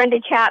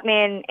Brenda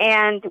Chapman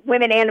and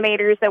women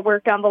animators that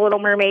worked on The Little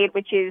Mermaid,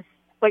 which is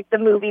like the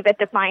movie that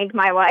defined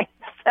my life.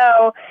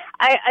 So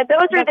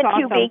those are That's the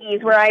two awesome.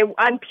 biggies where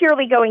I'm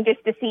purely going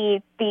just to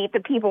see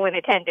the people in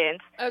attendance.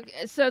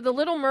 Okay, so The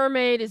Little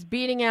Mermaid is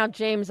beating out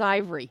James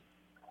Ivory.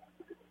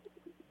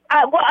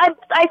 Well,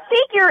 I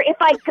figure if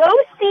I go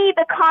see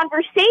the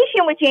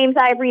conversation with James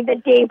Ivory the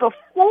day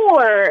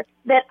before,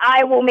 that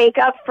I will make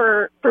up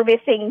for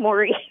missing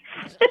Maurice.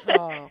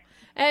 Oh.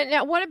 And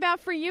now, what about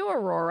for you,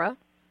 Aurora?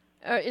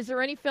 Is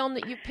there any film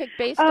that you picked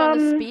based on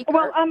the speaker?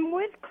 Well, I'm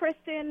with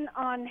Kristen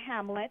on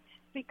Hamlet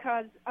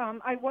because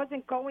I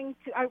wasn't planning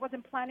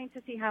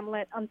to see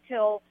Hamlet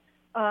until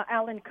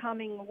Alan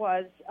Cumming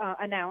was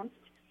announced.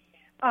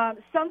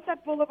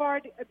 Sunset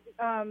Boulevard,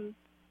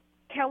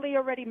 Kelly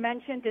already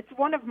mentioned, it's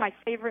one of my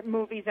favorite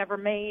movies ever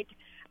made,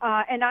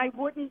 and I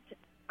wouldn't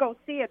go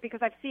see it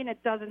because I've seen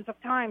it dozens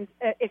of times,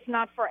 if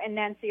not for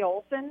Nancy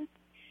Olsen.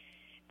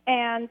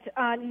 And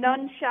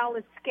None Shall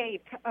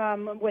Escape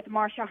with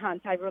Marsha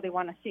Hunt, I really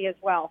want to see as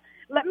well.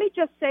 Let me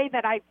just say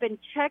that I've been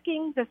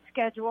checking the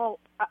schedule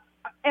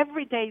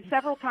every day,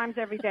 several times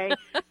every day,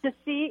 to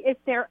see if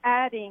they're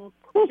adding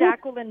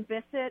Jacqueline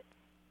Bisset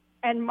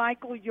and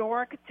Michael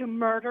York to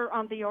Murder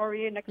on the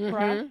Orient Express.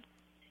 Mm-hmm.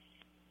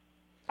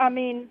 I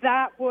mean,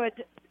 that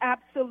would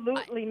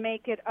absolutely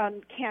make it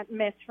can't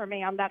miss for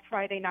me on that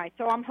Friday night.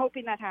 So I'm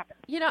hoping that happens.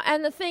 You know,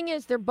 and the thing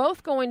is, they're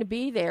both going to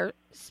be there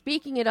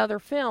speaking at other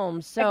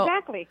films. So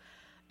Exactly.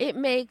 it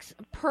makes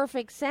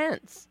perfect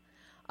sense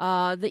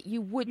that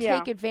you would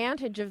take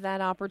advantage of that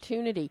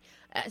opportunity.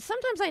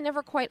 Sometimes I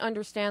never quite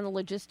understand the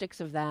logistics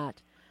of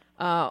that.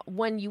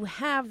 When you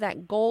have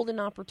that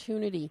golden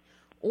opportunity,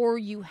 or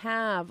you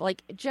have,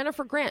 like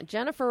Jennifer Grant.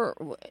 Jennifer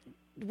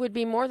would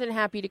be more than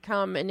happy to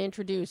come and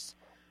introduce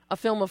a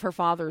film of her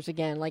father's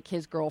again, like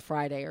His Girl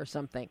Friday or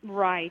something.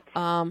 Right.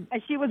 And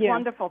she was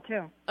wonderful,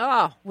 too.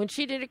 Oh, when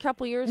she did a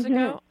couple years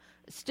ago,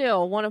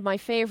 still one of my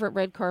favorite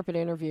red carpet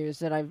interviews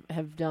that I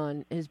have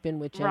done has been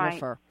with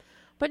Jennifer. Right.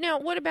 But now,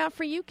 what about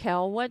for you,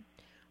 Kel? What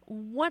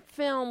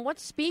film, what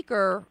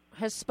speaker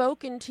has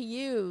spoken to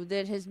you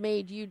that has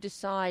made you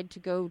decide to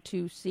go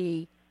to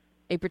see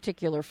a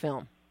particular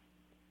film?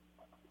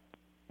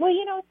 Well,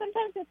 you know,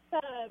 sometimes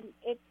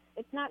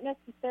it's not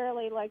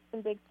necessarily like some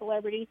big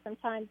celebrity.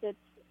 Sometimes it's,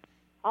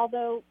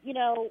 although, you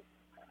know,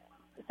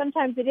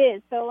 sometimes it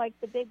is. So, like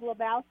the Big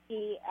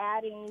Lebowski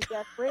adding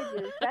Jeff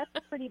Bridges, that's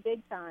pretty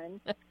big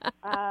time.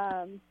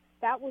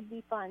 That would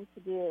be fun to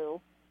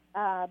do.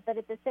 But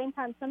at the same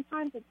time,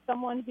 sometimes it's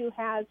someone who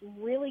has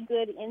really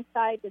good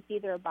insight that's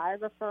either a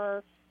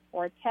biographer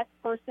or a tech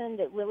person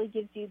that really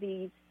gives you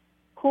these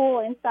cool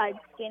inside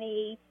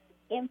skinny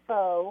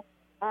info,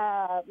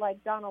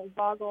 like Donald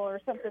Bogle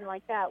or something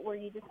like that, where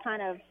you just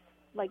kind of,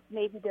 like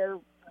maybe they're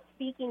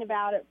speaking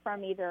about it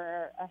from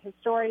either a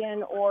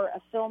historian or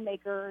a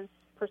filmmaker's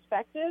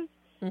perspective,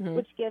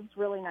 which gives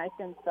really nice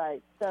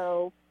insight.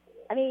 So,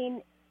 I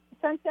mean,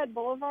 Sunset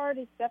Boulevard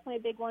is definitely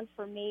a big one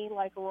for me,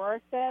 like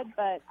Aurora said,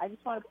 but I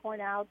just want to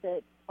point out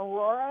that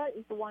Aurora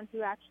is the one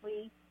who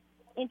actually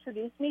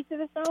introduced me to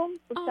the film,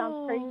 which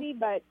sounds crazy,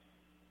 but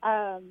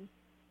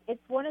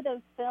it's one of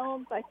those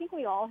films, I think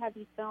we all have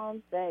these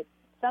films that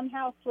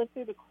somehow slipped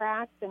through the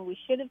cracks and we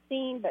should have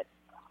seen, but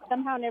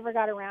somehow never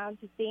got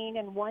around to seeing.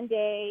 And one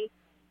day,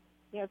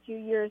 you know, a few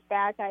years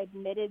back, I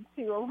admitted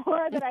to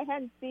Aurora that I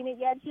hadn't seen it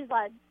yet. She's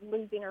like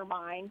losing her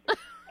mind.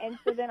 And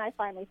so then I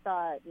finally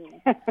saw it.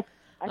 And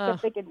I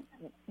kept thinking,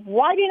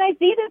 why didn't I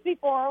see this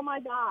before? Oh, my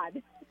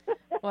God.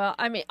 Well,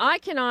 I mean, I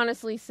can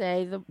honestly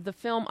say the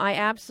film I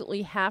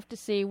absolutely have to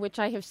see, which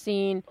I have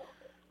seen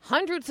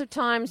hundreds of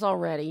times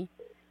already,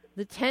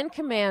 The Ten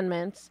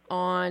Commandments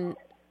on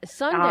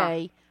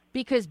Sunday,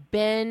 because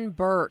Ben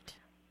Burt,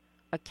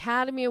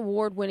 Academy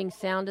Award-winning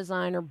sound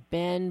designer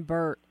Ben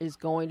Burt, is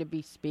going to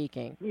be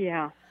speaking.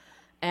 Yeah.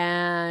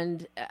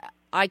 And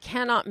I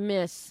cannot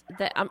miss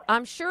that.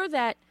 I'm sure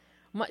that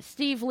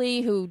Steve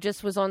Lee, who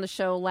just was on the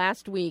show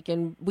last week,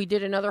 and we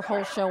did another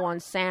whole show on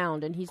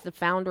sound, and he's the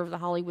founder of the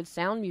Hollywood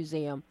Sound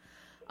Museum.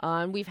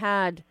 And we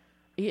had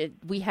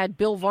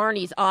Bill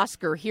Varney's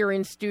Oscar here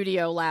in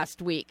studio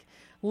last week.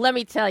 Let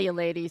me tell you,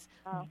 ladies,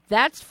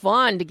 that's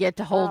fun to get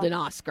to hold an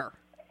Oscar.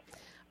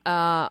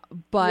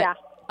 But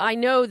I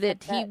know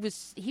that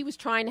he was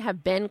trying to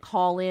have Ben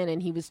call in,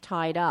 and he was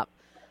tied up.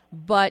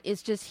 But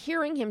it's just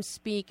hearing him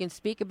speak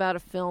about a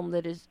film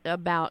that is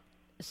about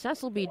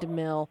Cecil B.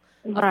 DeMille,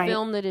 a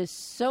film that is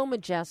so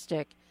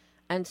majestic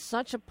and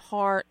such a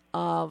part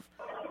of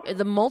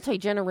the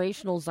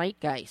multi-generational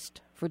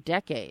zeitgeist for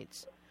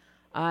decades.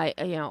 I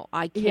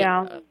can't.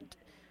 Yeah.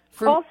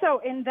 Also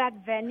in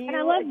that venue, and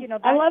I love,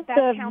 I love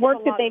the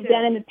work that they've too.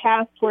 done in the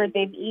past, where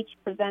they've each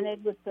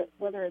presented with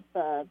whether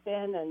it's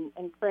Ben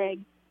and Craig,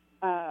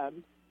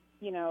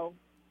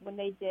 when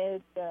they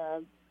did,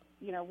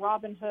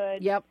 Robin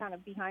Hood, kind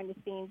of behind the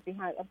scenes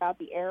about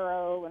the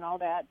Arrow and all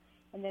that,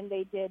 and then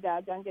they did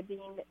Gunga Din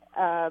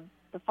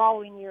the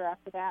following year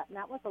after that, and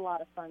that was a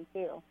lot of fun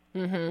too.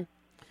 Mm-hmm.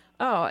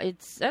 Oh,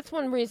 that's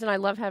one reason I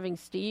love having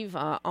Steve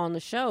on the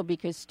show,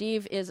 because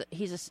Steve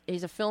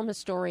he's a film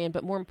historian,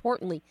 but more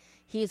importantly,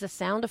 he is a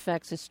sound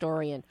effects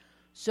historian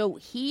So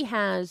he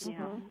has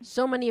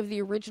so many of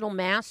the original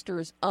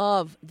masters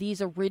of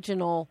these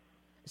original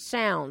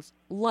sounds,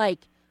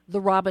 like the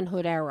Robin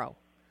Hood arrow.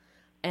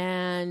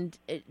 And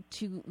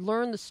to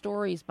learn the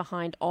stories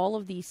behind all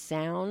of these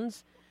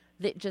sounds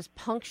that just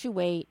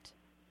punctuate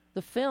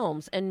the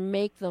films and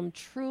make them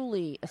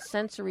truly a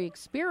sensory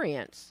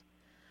experience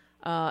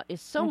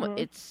is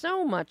it's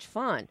so much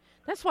fun.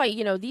 That's why,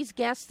 these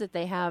guests that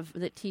they have,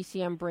 that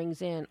TCM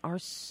brings in, are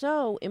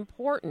so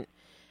important.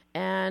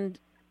 And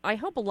I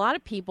hope a lot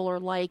of people are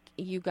like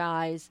you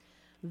guys,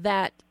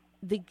 that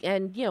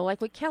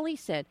like what Kelly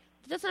said,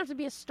 it doesn't have to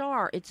be a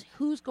star. It's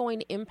who's going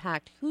to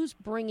impact, who's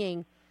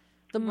bringing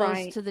the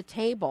most to the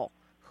table,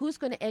 who's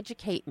going to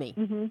educate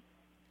me.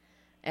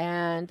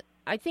 And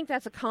I think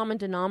that's a common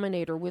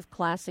denominator with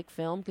classic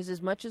film, because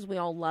as much as we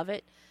all love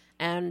it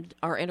and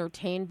are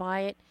entertained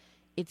by it,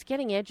 it's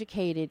getting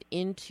educated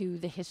into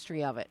the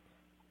history of it.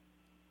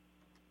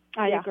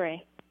 I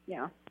agree.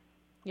 Yeah.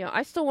 Yeah,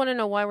 I still want to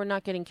know why we're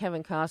not getting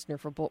Kevin Costner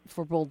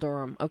for Bull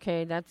Durham.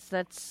 Okay,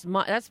 that's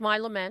my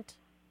lament.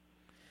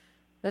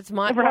 That's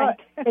my right.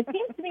 It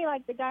seems to me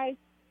like the guy's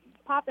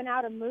popping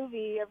out a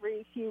movie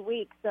every few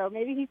weeks, so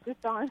maybe he's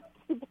just on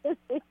too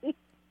busy.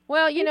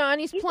 Well, and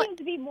he seems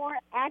to be more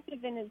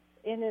active in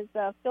his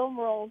film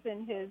roles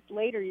in his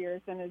later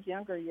years than his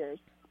younger years.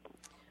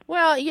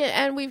 Well,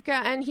 yeah,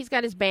 and he's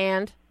got his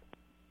band.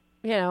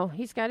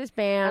 He's got his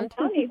band.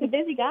 I'm telling you, he's a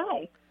busy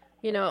guy.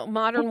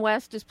 Modern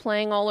West is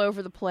playing all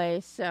over the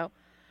place. So,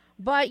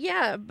 but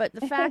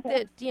the fact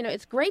that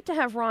it's great to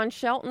have Ron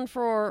Shelton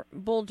for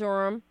Bull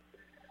Durham.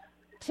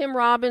 Tim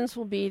Robbins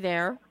will be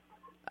there.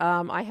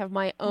 I have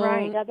my own.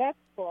 Right, yeah, that's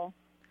cool.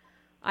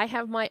 I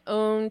have my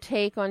own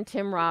take on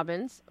Tim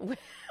Robbins,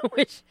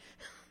 which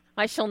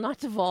I shall not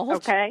divulge.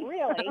 Okay,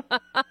 really.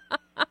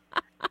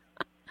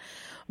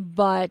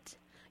 But,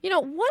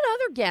 what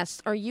other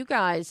guests are you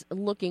guys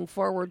looking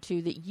forward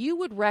to that you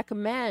would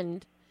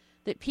recommend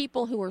that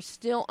people who are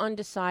still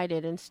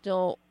undecided and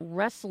still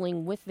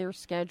wrestling with their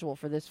schedule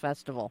for this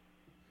festival?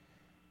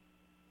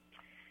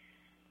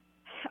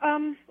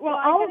 Well,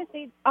 I'll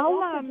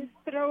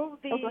throw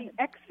The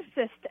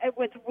Exorcist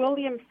with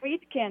William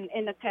Friedkin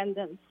in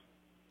attendance.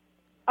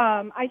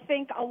 I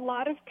think a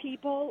lot of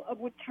people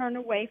would turn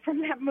away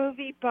from that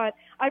movie, but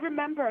I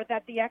remember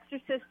that The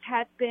Exorcist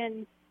had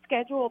been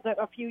scheduled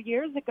a few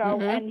years ago,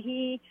 and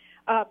he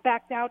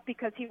backed out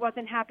because he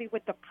wasn't happy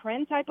with the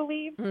print, I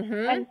believe.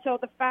 And so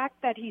the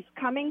fact that he's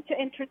coming to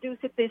introduce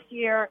it this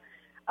year,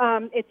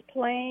 it's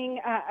playing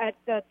at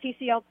the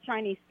TCL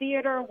Chinese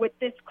Theater with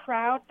this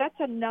crowd. That's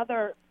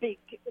another big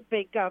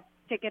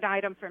ticket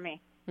item for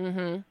me.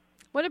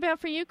 What about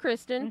for you,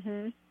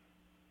 Kristen?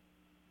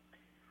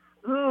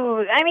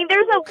 Ooh, I mean,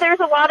 there's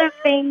a lot of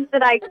things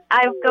that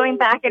I'm going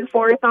back and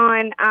forth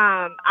on.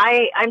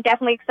 I'm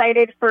definitely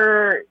excited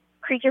for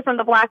Creature from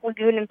the Black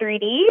Lagoon in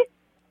 3D.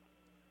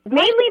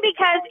 Mainly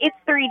because it's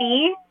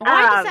 3D.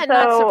 Why does that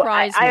not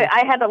surprise me?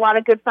 I had a lot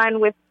of good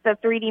fun with the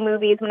 3D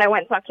movies when I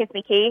went and saw Kiss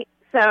Me Kate.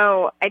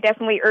 So I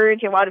definitely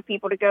urge a lot of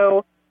people to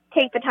go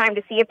take the time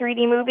to see a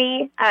 3D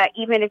movie,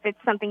 even if it's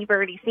something you've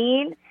already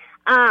seen.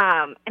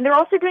 And they're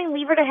also doing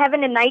Leave Her to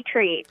Heaven and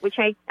Nitrate, which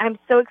I'm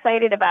so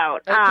excited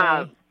about.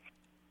 Okay.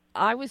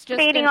 I was just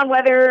debating on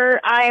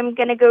whether I'm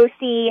going to go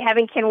see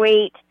Heaven Can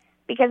Wait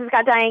because it's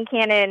got Diane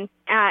Cannon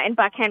and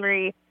Buck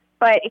Henry,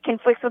 but it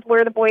conflicts with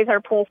Where the Boys Are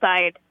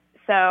poolside.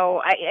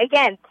 So,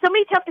 again, so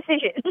many tough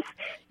decisions.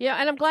 Yeah,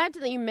 and I'm glad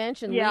that you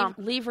mentioned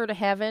Leave Her to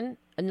Heaven,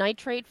 a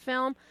Nitrate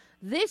film.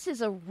 This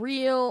is a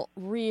real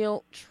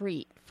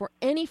treat for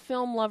any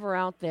film lover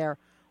out there.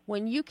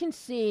 When you can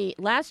see,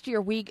 last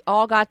year we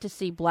all got to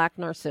see Black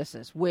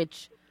Narcissus,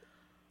 which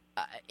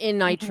in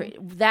Nitrate,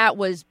 that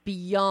was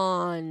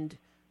beyond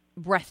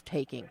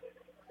breathtaking.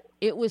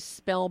 It was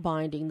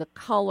spellbinding. The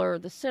color,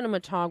 the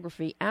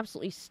cinematography,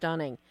 absolutely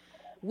stunning.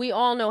 We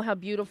all know how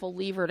beautiful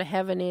Leave Her to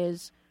Heaven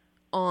is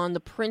on the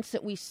prints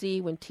that we see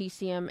when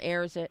TCM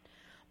airs it.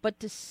 But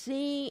to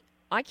see,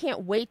 I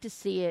can't wait to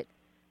see it,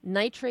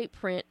 Nitrate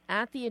print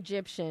at the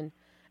Egyptian,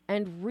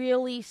 and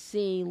really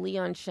see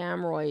Leon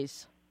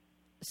Shamroy's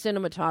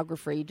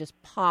cinematography just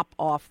pop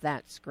off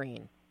that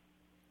screen.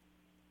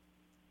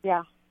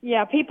 Yeah,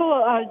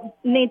 people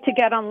need to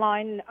get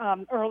online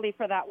early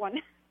for that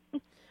one.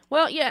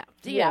 Well, yeah,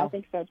 I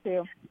think so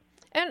too.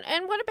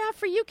 And what about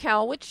for you,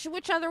 Cal?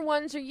 Which other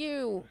ones are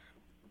you?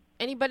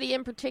 Anybody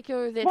in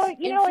particular that's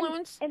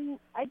influenced? And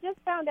I just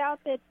found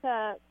out that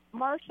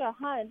Marsha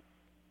Hunt,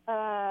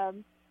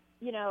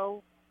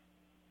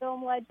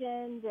 film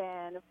legend,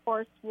 and of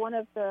course one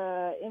of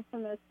the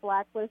infamous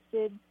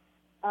blacklisted,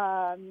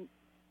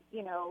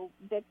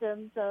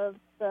 victims of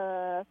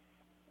the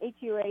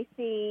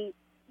HUAC.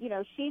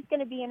 She's going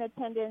to be in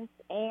attendance,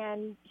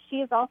 and she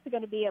is also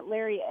going to be at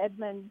Larry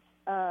Edmund's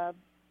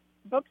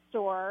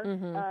bookstore.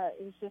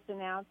 It was just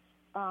announced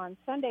on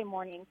Sunday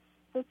morning.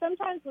 So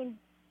sometimes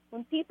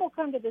when people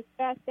come to this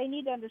fest, they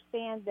need to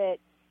understand that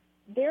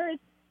there is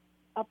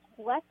a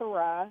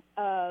plethora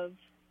of,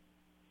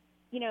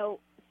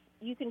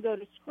 you can go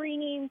to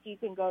screenings, you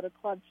can go to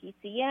Club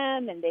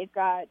TCM, and they've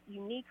got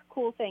unique,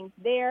 cool things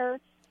there.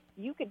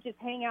 you could just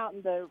hang out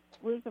in the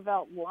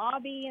Roosevelt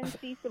lobby and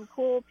see some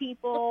cool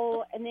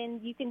people, and then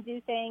you can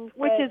do things.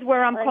 Which is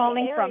where I'm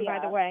calling from, by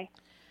the way.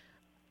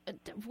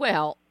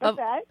 Well,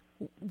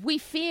 we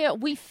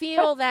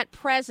feel that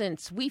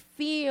presence. We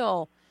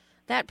feel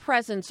that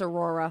presence,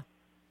 Aurora.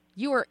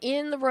 You are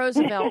in the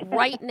Roosevelt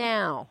right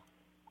now.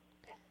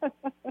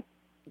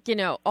 You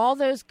know, all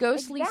those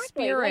ghostly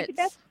spirits.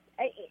 Like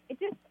it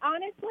just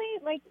honestly,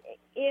 like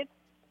if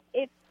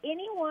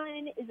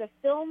anyone is a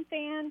film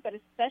fan, but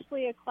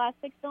especially a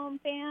classic film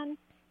fan,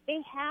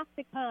 they have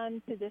to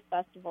come to this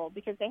festival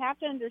because they have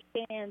to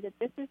understand that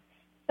this is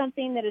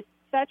something that is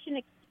such an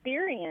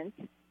experience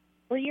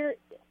where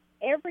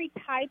every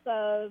type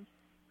of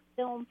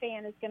film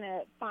fan is going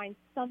to find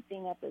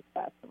something at this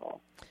festival.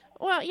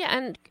 Well,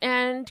 yeah,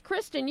 and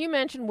Kristen, you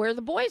mentioned Where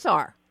the Boys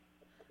Are.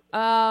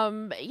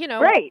 You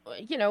know, right.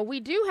 You know,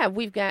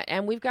 we've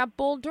got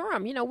Bull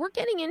Durham. You know, we're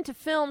getting into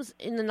films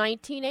in the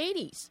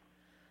 1980s.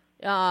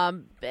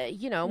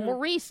 You know,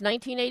 Maurice,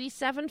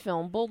 1987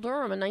 film, Bull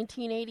Durham, a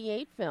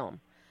 1988 film.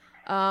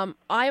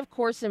 I, of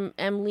course,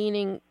 am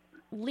leaning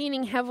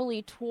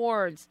heavily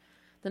towards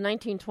the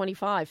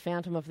 1925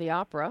 Phantom of the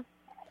Opera.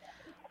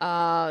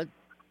 That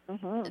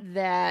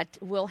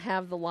will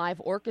have the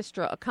live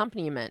orchestra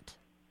accompaniment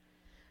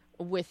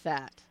with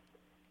that.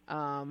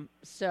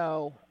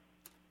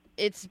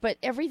 But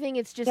everything,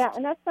 it's just... Yeah,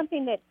 and that's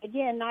something that,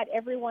 again, not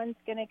everyone's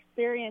going to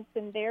experience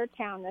in their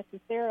town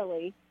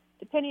necessarily.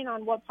 Depending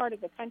on what part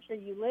of the country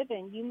you live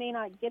in, you may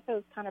not get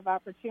those kind of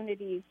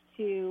opportunities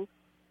to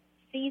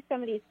see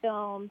some of these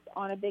films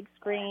on a big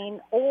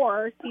screen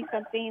or see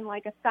something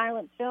like a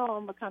silent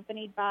film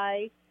accompanied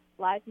by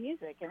live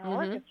music and an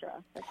orchestra.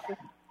 That's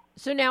just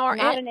so now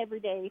not an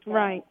everyday thing.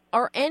 Right.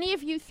 Are any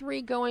of you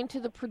three going to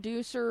the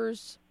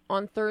Producers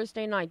on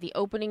Thursday night, the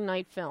opening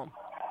night film?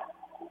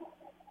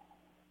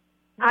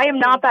 I am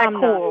not that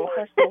cool.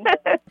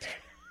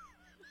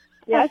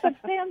 Yes,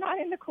 I'm not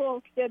in the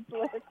cool kids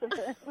list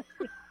apparently.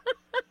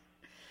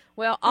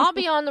 Well, I'll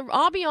be on the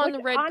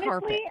red honestly,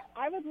 carpet.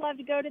 I would love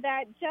to go to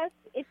that. Just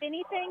if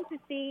anything, to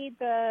see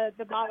the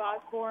Bob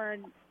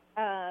Osborne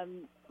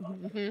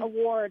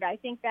award. I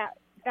think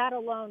that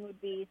alone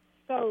would be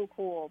so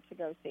cool to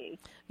go see.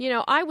 You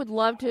know, I would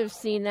love to have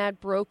seen that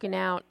broken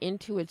out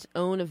into its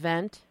own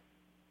event.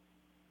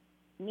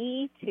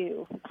 Me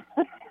too.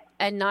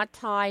 And not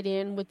tied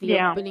in with the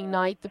opening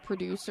night, the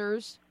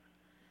Producers.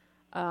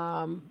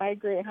 I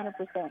agree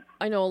 100%.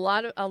 I know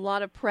a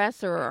lot of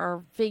press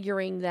are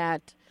figuring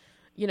that,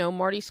 you know,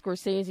 Marty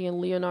Scorsese and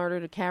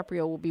Leonardo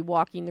DiCaprio will be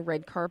walking the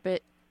red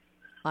carpet.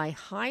 I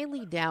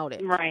highly doubt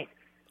it. Right.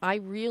 I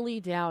really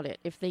doubt it.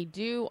 If they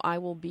do, I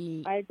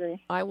agree.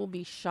 I will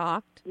be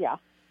shocked. Yeah.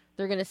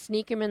 They're going to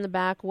sneak him in the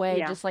back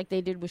way, just like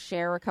they did with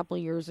Cher a couple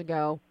of years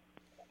ago.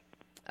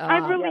 I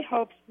really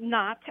hope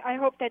not. I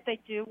hope that they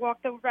do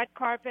walk the red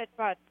carpet,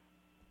 but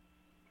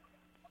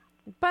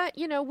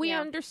you know, we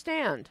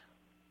understand.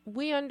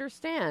 We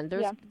understand.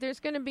 There's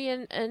going to be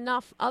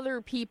enough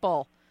other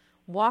people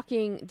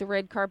walking the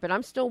red carpet.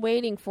 I'm still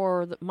waiting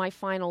for my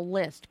final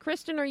list.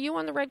 Kristen, are you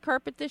on the red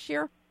carpet this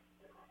year?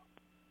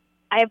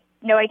 I have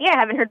no idea. I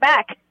haven't heard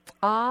back.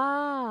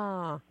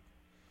 Ah.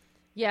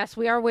 Yes,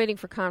 we are waiting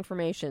for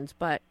confirmations,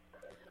 but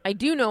I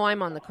do know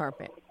I'm on the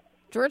carpet.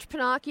 George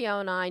Pinocchio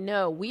and I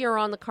know we are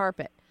on the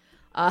carpet.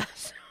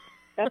 That's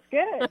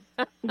good.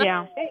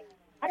 Yeah.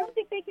 I don't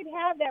think they could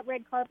have that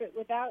red carpet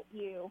without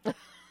you.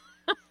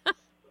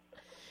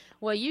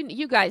 Well,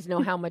 you guys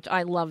know how much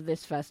I love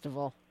this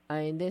festival.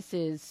 I mean, this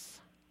is...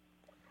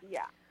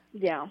 Yeah.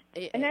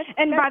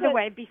 And by the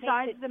way,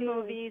 besides the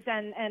movies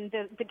and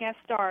the guest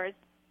stars,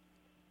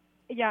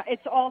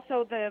 it's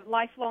also the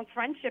lifelong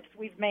friendships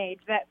we've made,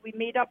 that we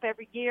meet up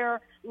every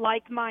year,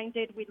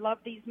 like-minded. We love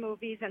these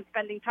movies and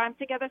spending time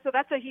together. So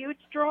that's a huge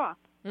draw.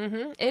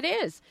 Mm-hmm. It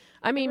is.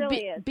 I mean, really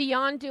is.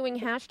 Beyond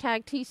doing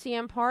hashtag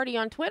TCM Party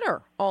on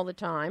Twitter all the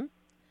time.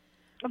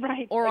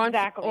 Right. Or on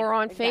exactly.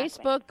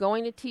 Facebook,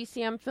 going to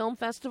TCM Film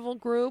Festival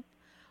group.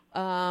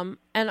 And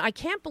I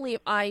can't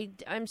believe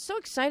I'm so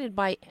excited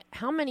by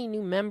how many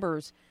new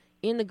members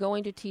in the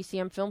Going to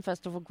TCM Film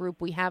Festival group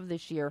we have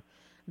this year,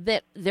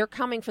 that they're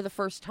coming for the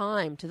first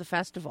time to the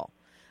festival.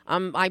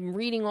 I'm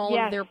reading all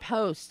of their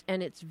posts,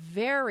 and it's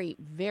very,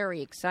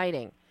 very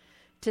exciting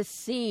to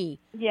see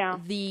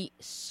the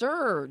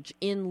surge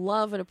in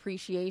love and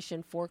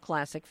appreciation for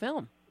classic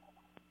film.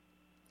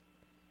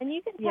 And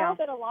you can tell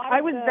that a lot of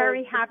I was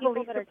very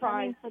happily people that are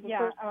coming surprised for the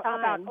first time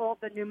about all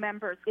the new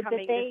members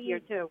coming this year,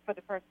 too, for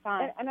the first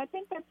time. And I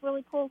think that's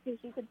really cool because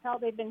you could tell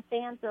they've been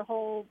fans their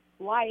whole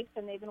life,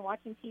 and they've been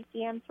watching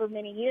TCM for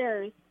many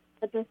years,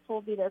 but this will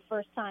be their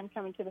first time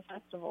coming to the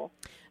festival.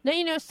 Now,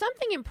 you know,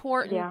 something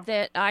important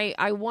that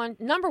I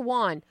want, number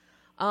one,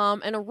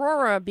 and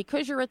Aurora,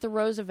 because you're at the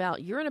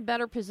Roosevelt, you're in a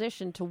better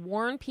position to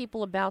warn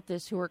people about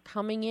this who are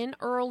coming in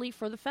early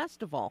for the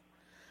festival,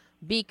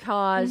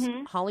 because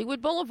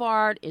Hollywood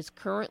Boulevard is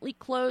currently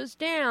closed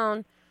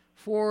down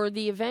for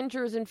the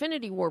Avengers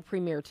Infinity War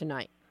premiere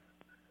tonight.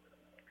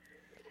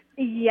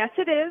 Yes,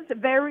 it is.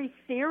 Very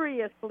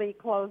seriously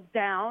closed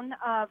down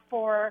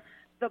for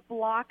the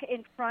block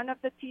in front of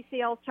the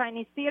TCL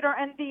Chinese Theater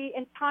and the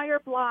entire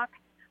block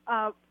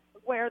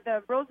where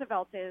the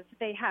Roosevelt is.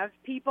 They have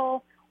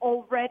people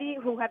already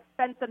who have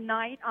spent the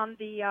night on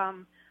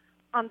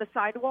the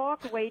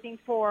sidewalk waiting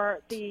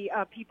for the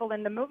people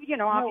in the movie, you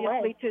know,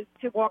 obviously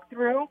to walk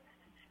through.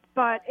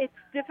 But it's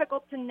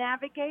difficult to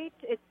navigate.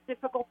 It's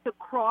difficult to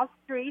cross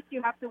streets.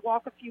 You have to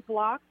walk a few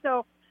blocks.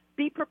 So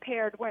be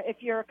prepared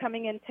if you're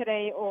coming in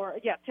today or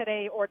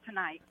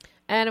tonight.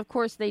 And, of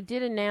course, they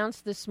did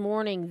announce this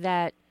morning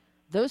that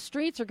those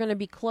streets are going to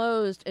be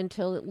closed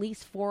until at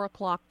least 4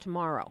 o'clock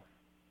tomorrow.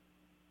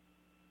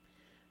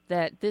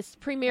 That this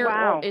premiere,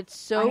 it's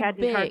so I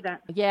hadn't big. heard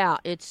that. Yeah,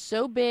 it's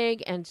so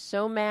big and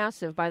so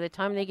massive by the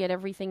time they get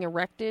everything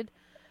erected,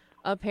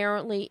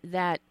 apparently,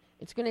 that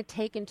it's going to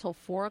take until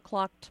 4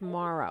 o'clock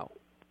tomorrow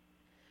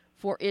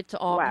for it to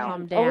all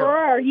come down.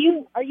 Aurora, are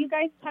you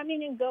guys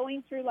coming and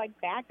going through like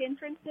back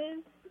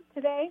entrances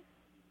today?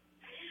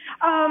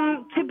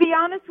 To be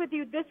honest with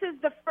you, this is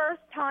the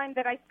first time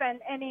that I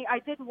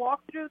did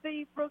walk through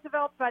the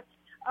Roosevelt, but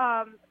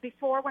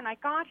before when I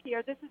got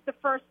here, this is the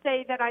first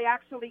day that I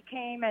actually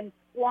came and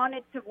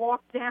wanted to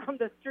walk down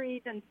the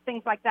street and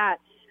things like that.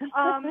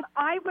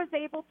 I was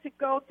able to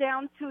go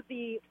down to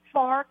the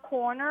far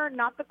corner,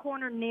 not the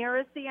corner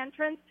nearest the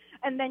entrance,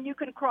 and then you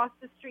can cross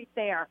the street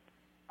there.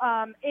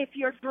 If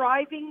you're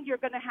driving, you're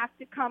going to have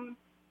to come,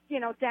 you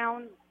know,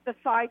 down the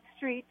side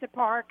street to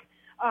park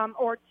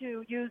or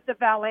to use the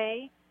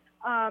valet.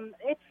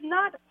 It's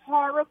not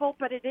horrible,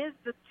 but it is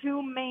the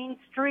two main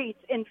streets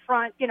in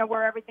front, you know,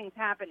 where everything's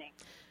happening.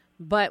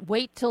 But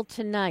wait till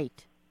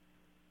tonight.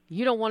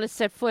 You don't want to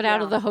set foot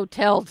out of the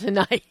hotel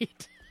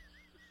tonight.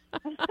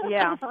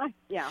 Yeah.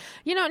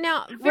 You know,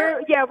 now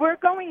we're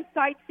going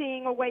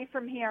sightseeing away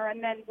from here,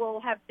 and then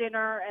we'll have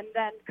dinner and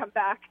then come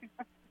back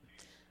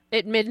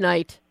at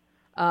midnight.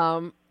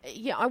 I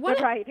want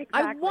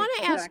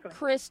to ask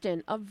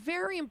Kristen a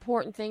very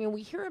important thing, and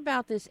we hear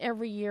about this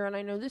every year, and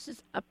I know this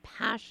is a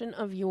passion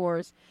of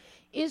yours,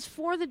 is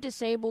for the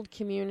disabled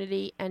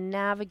community and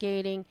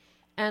navigating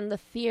and the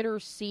theater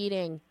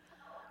seating.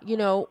 You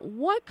know,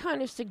 what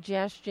kind of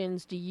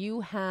suggestions do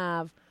you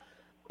have,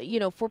 you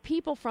know, for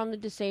people from the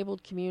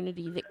disabled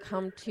community that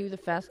come to the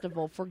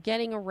festival, for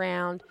getting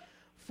around,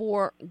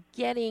 for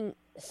getting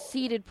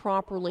seated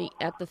properly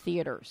at the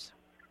theaters?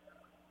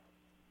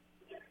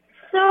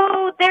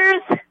 So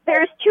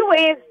there's two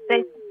ways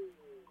that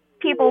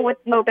people with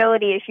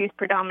mobility issues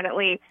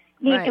predominantly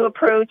need to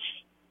approach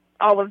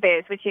all of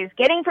this, which is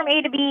getting from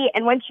A to B,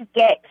 and once you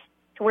get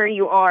to where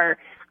you are.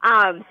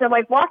 So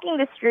like walking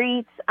the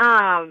streets,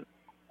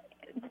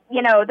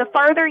 you know, the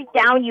farther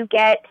down you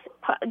get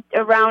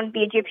around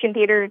the Egyptian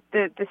Theater,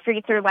 the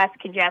streets are less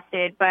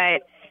congested.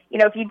 But, you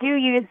know, if you do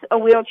use a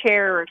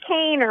wheelchair or a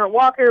cane or a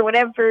walker or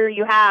whatever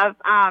you have,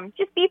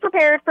 just be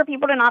prepared for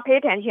people to not pay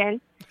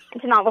attention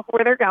and to not look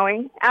where they're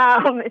going.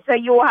 So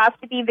you will have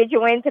to be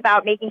vigilant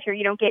about making sure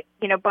you don't get,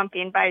 you know, bumped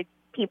in by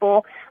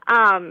people.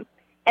 And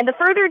the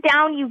further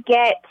down you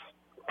get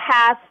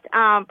past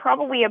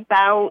probably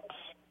about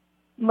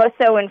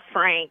Musso and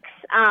Frank's,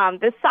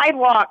 the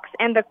sidewalks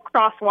and the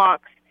crosswalks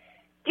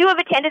do have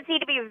a tendency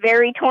to be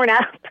very torn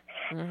up.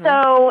 Mm-hmm.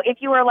 So if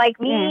you are like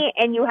me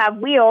and you have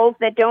wheels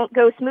that don't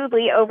go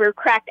smoothly over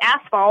cracked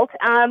asphalt,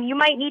 you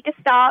might need to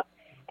stop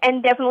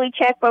and definitely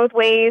check both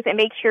ways and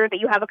make sure that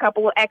you have a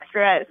couple of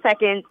extra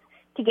seconds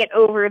to get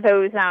over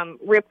those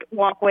ripped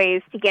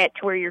walkways to get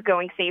to where you're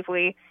going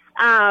safely.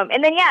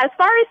 And then, as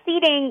far as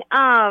seating,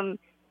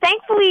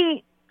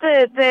 thankfully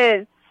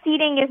the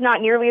seating is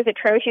not nearly as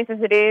atrocious as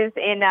it is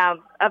in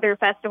other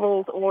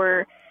festivals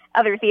or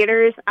other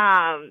theaters.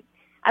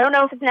 I don't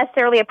know if it's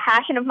necessarily a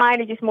passion of mine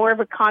or just more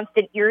of a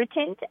constant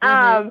irritant.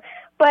 Mm-hmm.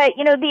 But,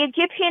 you know, the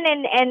Egyptian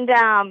and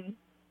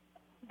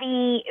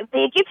the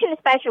Egyptian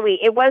especially,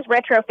 it was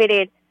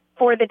retrofitted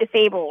for the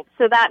disabled.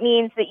 So that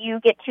means that you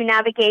get to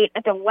navigate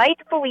a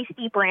delightfully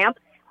steep ramp.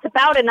 It's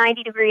about a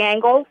 90-degree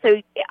angle.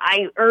 So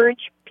I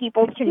urge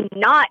people to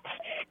not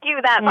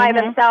do that by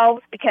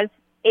themselves, because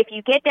if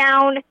you get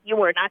down,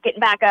 you are not getting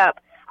back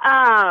up.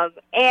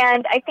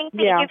 And I think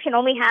the Egyptian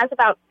only has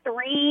about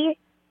three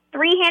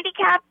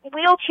handicap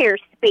wheelchair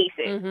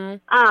spaces,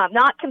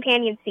 not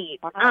companion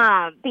seats.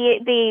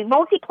 The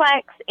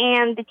multiplex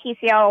and the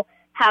TCL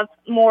have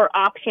more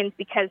options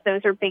because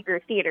those are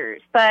bigger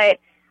theaters. But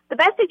the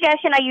best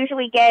suggestion I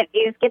usually get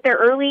is get there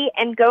early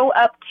and go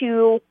up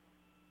to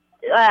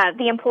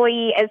the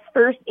employee as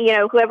first, you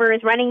know, whoever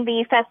is running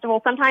the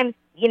festival. Sometimes,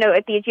 you know,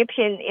 at the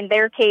Egyptian, in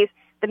their case,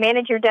 the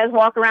manager does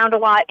walk around a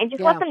lot, and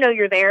just let them know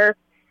you're there,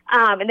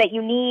 and that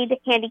you need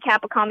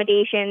handicap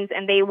accommodations,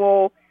 and they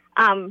will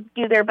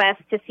do their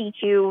best to seat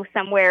you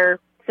somewhere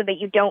so that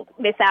you don't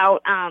miss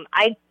out.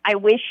 I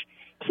wish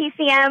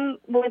TCM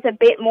was a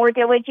bit more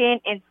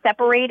diligent and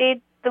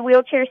separated the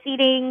wheelchair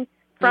seating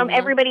from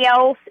everybody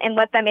else and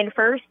let them in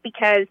first,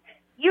 because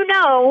you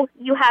know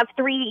you have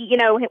 3, you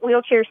know,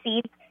 wheelchair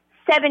seats,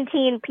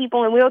 17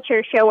 people in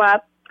wheelchairs show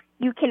up.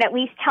 You can at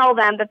least tell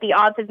them that the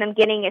odds of them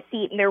getting a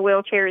seat in their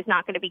wheelchair is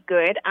not going to be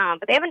good,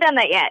 but they haven't done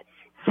that yet.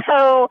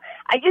 So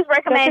I just That's a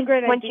recommend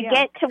great once idea. you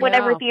get to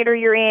whatever Yeah. theater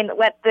you're in,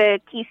 let the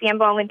TCM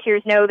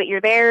volunteers know that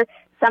you're there.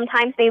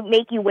 Sometimes they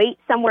make you wait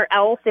somewhere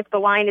else if the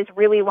line is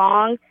really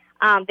long.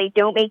 They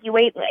don't make you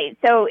wait.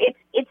 So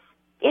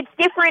it's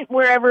different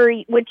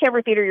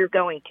whichever theater you're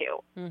going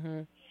to.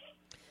 Mm-hmm.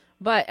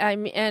 But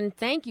and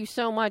thank you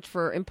so much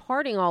for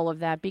imparting all of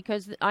that,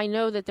 because I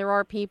know that there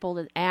are people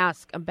that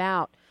ask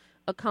about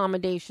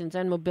accommodations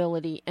and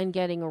mobility and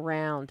getting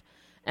around.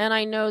 And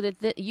I know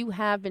that you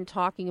have been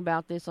talking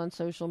about this on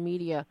social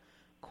media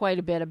quite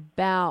a bit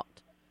about,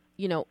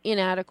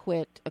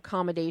 inadequate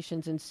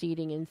accommodations and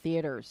seating in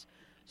theaters.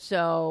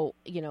 So,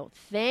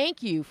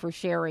 thank you for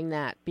sharing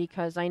that,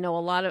 because I know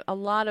a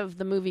lot of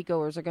the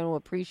moviegoers are going to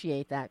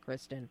appreciate that,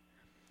 Kristen.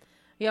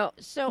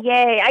 So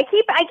Yay! I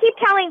keep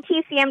telling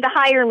TCM to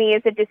hire me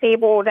as a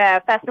disabled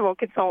festival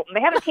consultant.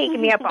 They haven't taken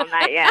me up on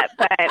that yet,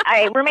 but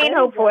I remain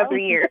hopeful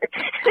every year.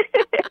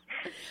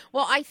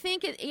 Well, I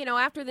think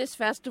after this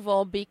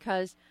festival,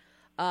 because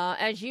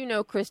as you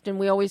know, Kristen,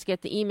 we always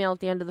get the email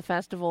at the end of the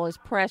festival as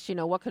press.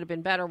 What could have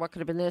been better? What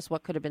could have been this?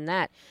 What could have been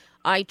that?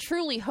 I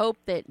truly hope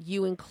that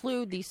you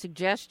include these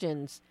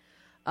suggestions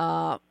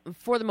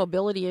for the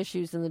mobility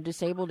issues and the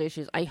disabled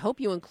issues. I hope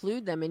you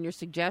include them in your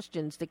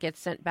suggestions that get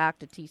sent back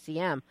to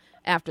TCM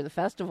after the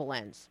festival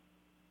ends.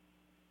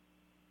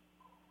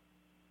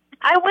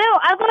 I will.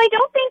 Although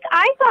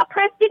I thought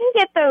press didn't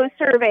get those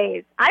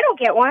surveys. I don't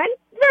get one. I'm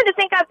starting to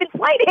think I've been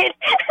slighted.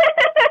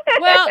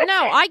 Well,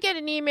 no, I get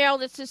an email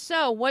that says,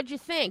 "So, what'd you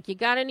think? You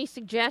got any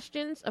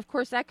suggestions?" Of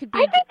course, that could be.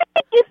 I think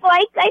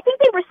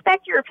they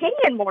respect your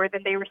opinion more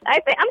than they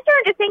respect. I'm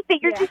starting to think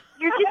that you're just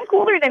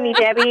cooler than me,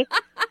 Debbie.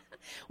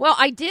 Well,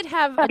 I did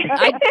have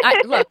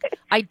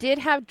I did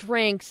have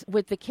drinks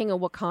with the King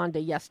of Wakanda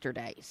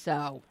yesterday,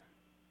 so.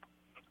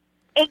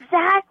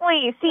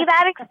 Exactly. See,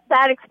 that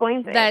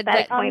explains it. That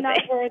explains I'm not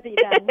it. worthy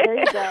then. There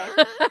you go.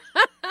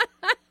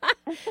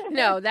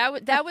 No,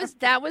 that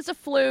was a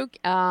fluke.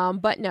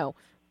 But no,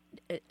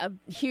 a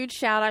huge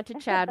shout out to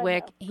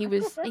Chadwick.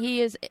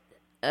 He is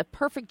a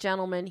perfect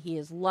gentleman. He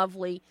is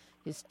lovely.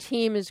 His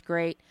team is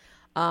great.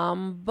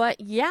 But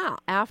yeah,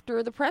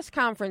 after the press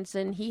conference,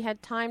 and he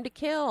had time to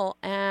kill,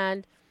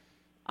 and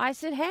I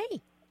said,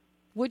 "Hey,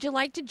 would you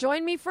like to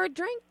join me for a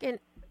drink?" And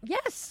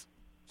yes,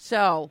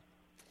 so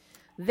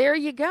there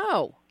you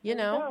go.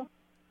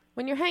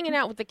 When you're hanging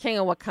out with the King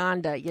of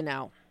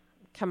Wakanda,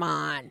 come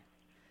on.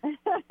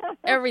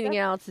 Everything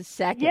else is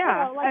second.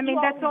 Yeah, like I mean,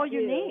 you that's all always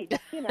you do. need.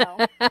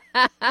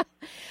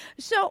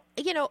 So,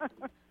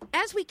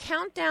 as we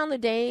count down the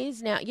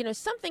days now,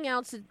 something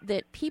else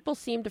that people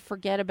seem to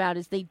forget about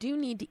is they do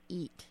need to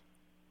eat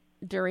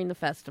during the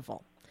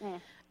festival.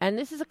 And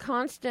this is a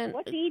constant.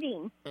 What's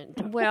eating?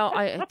 Well,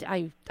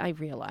 I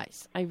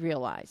realize.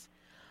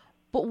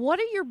 But what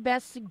are your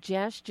best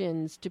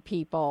suggestions to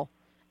people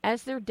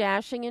as they're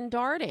dashing and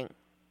darting?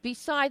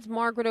 Besides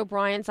Margaret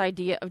O'Brien's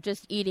idea of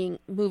just eating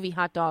movie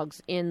hot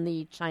dogs in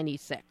the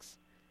Chinese Six.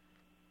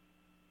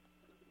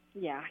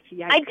 Yeah.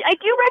 I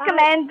do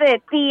recommend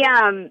that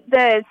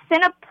the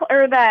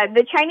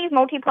Chinese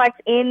multiplex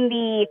in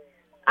the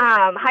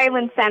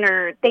Highland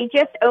Center, they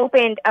just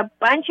opened a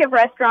bunch of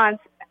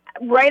restaurants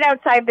right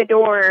outside the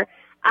door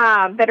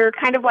that are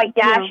kind of like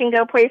dash and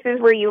go places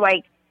where you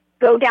like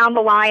go down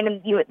the line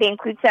and they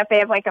include stuff. They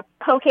have like a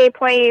poke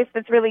place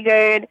that's really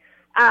good.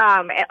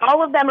 And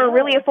all of them are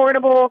really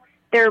affordable.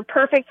 They're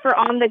perfect for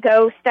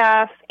on-the-go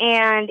stuff,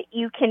 and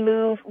you can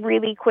move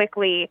really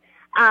quickly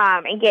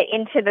and get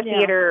into the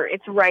theater.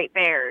 It's right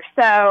there.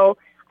 So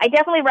I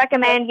definitely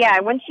recommend,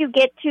 once you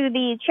get to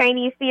the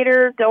Chinese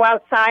theater, go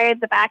outside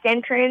the back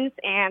entrance,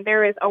 and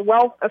there is a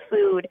wealth of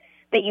food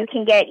that you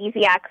can get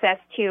easy access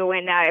to.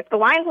 And if the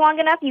line's long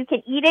enough, you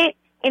can eat it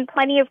in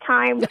plenty of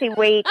time to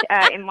wait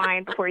in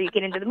line before you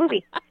get into the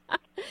movie.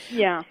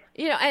 Yeah.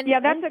 And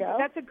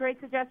That's a great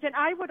suggestion.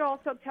 I would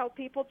also tell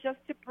people just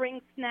to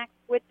bring snacks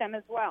with them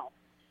as well.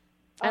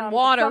 And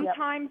water.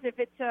 Sometimes if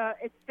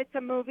it's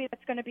a movie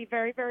that's going to be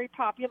very, very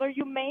popular,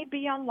 you may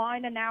be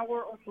online an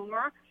hour or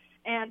more.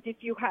 And if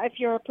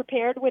you're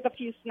prepared with a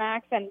few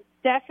snacks, and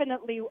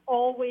definitely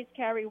always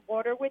carry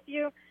water with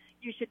you,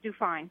 you should do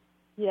fine.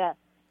 Yes.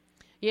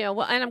 Yeah,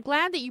 well, and I'm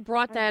glad that you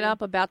brought that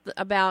up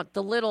about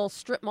the little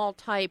strip mall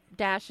type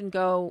dash and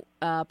go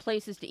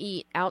places to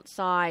eat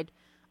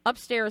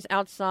upstairs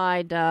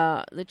outside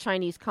the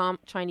Chinese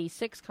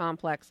Six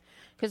complex.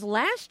 Because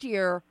last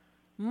year,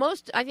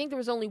 I think there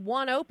was only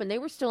one open. They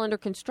were still under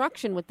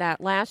construction with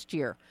that last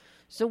year,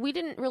 so we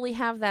didn't really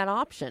have that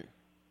option.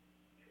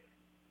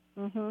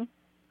 Mhm.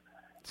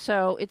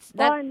 So it's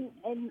that. Well,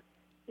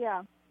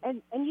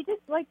 and you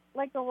just like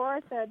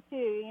Aurora said too.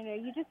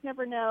 You just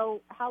never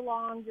know how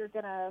long you're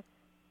gonna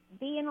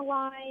be in a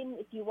line.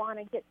 If you want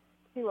to get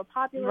to a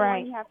popular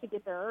one, you have to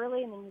get there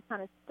early, and then you're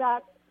kind of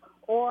stuck.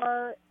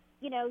 Or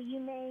you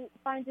may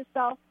find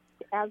yourself,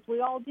 as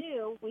we all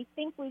do, we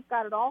think we've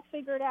got it all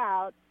figured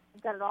out,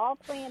 we've got it all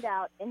planned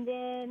out, and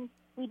then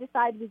we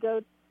decide we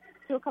go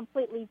to a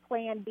completely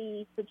plan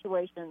B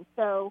situation.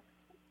 So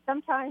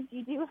sometimes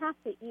you do have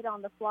to eat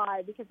on the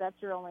fly because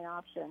that's your only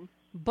option.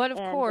 But of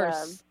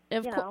course,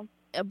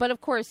 but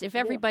of course, if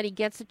everybody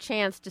gets a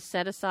chance to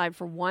set aside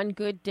for one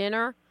good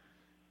dinner,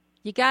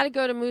 you got to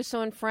go to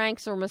Musso and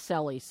Frank's or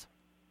Maselli's.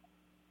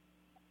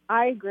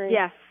 I agree.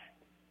 Yes.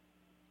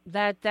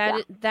 That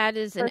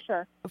is for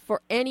sure.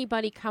 For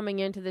anybody coming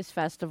into this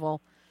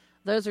festival.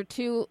 Those are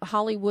two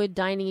Hollywood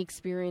dining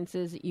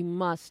experiences that you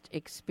must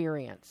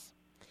experience.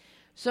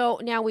 So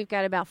now we've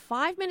got about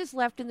 5 minutes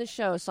left in the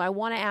show, so I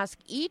want to ask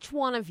each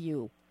one of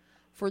you,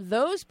 for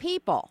those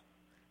people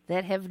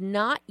that have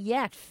not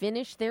yet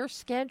finished their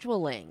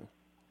scheduling,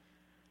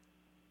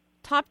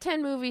 top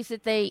 10 movies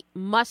that they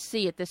must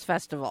see at this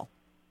festival.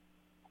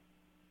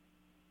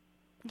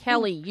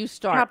 Kelly, you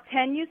start. Top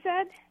 10, you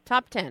said?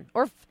 Top 10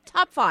 or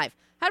top 5.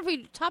 How do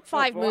we top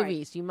 5 boy.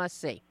 movies you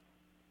must see?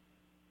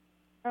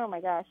 Oh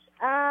my gosh.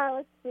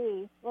 Let's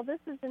see. Well,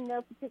 this is in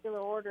no particular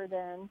order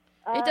then.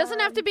 It doesn't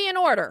have to be in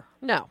order.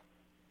 No.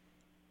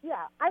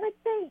 Yeah, I would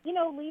say,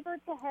 Leave Her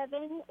to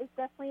Heaven is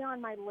definitely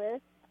on my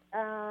list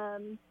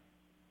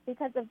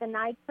because of the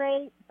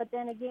nitrate. But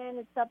then again,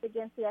 it's up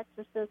against The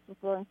Exorcist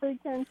with William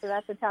Friedkin, so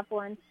that's a tough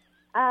one.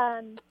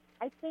 I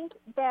think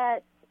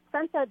that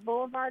Sunset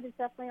Boulevard is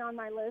definitely on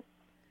my list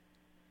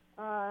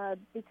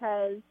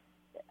because,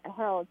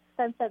 hell, it's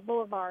Sunset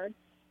Boulevard.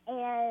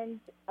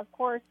 And, of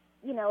course,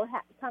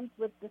 comes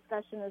with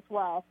discussion as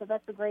well, so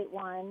that's a great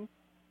one.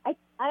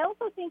 I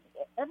also think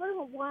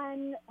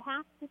everyone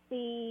has to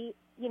see,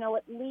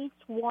 at least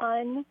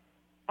one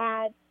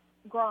at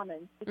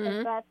Grauman's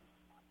because that's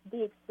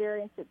the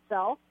experience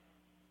itself.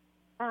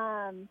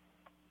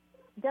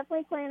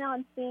 Definitely plan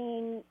on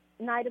seeing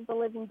Night of the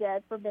Living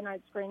Dead for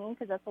midnight screening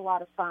because that's a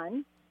lot of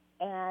fun,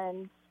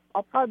 and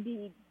I'll probably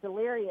be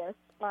delirious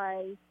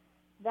by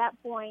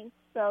that point,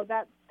 so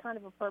that's kind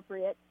of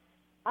appropriate.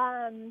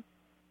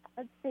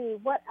 Let's see,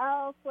 what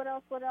else?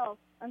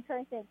 I'm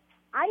trying to think.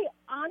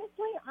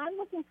 I'm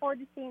looking forward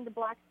to seeing The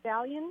Black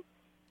Stallion.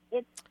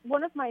 It's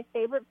one of my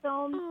favorite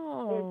films.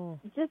 Oh.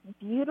 It's just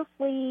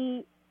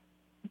beautifully,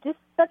 just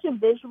such a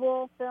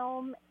visual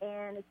film,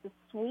 and it's a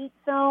sweet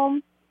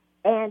film.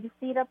 And to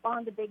see it up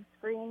on the big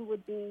screen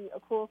would be a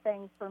cool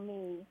thing for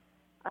me.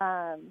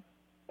 Let's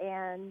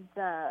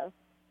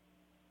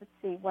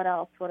see, what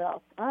else?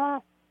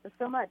 There's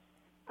so much.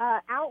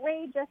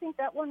 Outrage, I think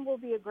that one will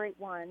be a great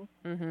one.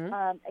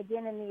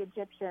 Again, in the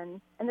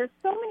Egyptian. And there's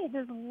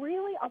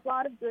really a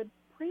lot of good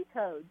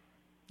pre-codes.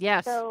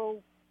 Yes.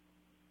 So,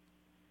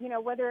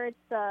 whether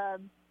it's, Girls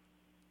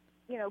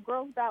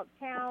About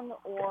Town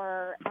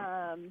or,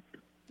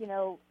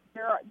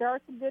 there are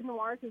some good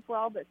noirs as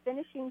well, but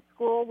Finishing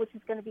School, which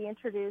is going to be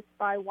introduced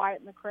by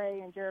Wyatt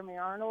McCrae and Jeremy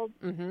Arnold,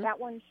 that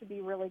one should be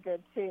really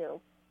good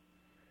too.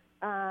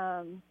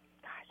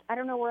 I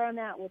don't know where I'm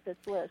at with this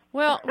list.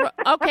 Well,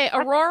 okay,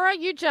 Aurora,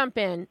 you jump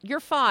in. You're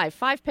 5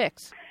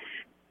 picks.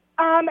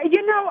 I'm going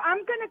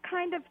to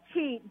kind of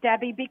cheat,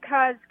 Debbie,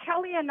 because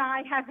Kelly and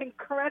I have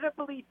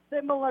incredibly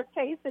similar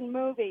tastes in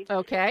movies.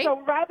 Okay.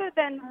 So rather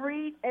than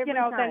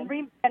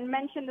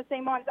mention the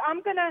same ones,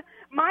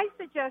 my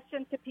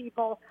suggestion to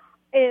people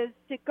is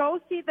to go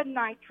see The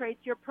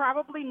Nitrates. You're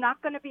probably not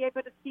going to be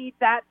able to see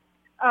that,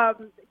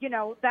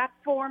 that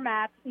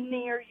format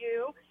near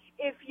you.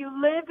 If you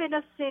live in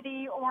a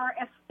city or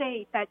a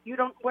state that they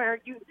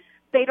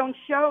don't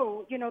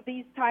show,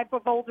 these type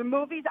of older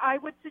movies, I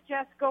would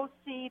suggest go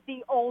see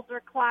the older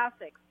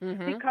classics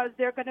because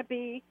they're going to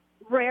be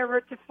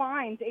rarer to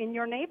find in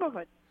your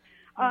neighborhood.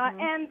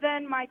 And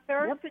then my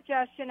third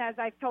suggestion, as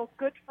I've told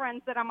good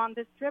friends that I'm on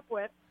this trip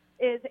with,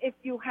 is if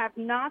you have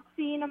not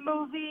seen a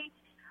movie,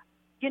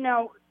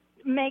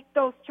 make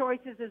those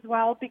choices as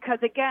well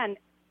because, again,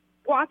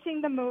 watching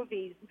the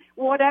movies,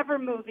 whatever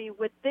movie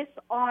with this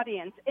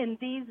audience in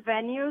these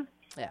venues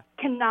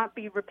cannot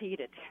be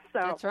repeated. So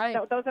that's right.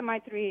 Those are my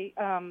 3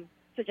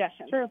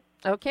 suggestions. True.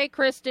 Okay,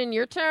 Kristen,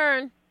 your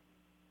turn.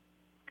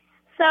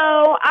 So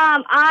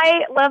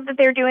I love that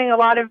they're doing a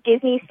lot of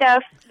Disney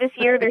stuff this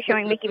year. They're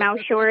showing Mickey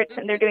Mouse shorts,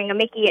 and they're doing a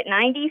Mickey at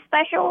 90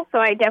 special. So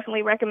I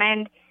definitely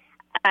recommend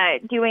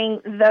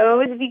doing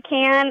those if you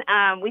can.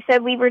 We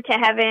said Leave Her to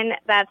Heaven.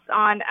 That's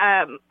on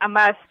a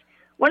must.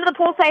 One of the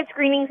poolside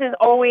screenings is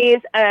always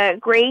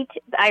great.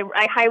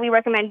 I highly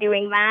recommend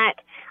doing that.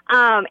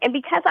 And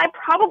because I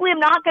probably am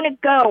not going to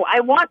go,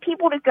 I want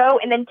people to go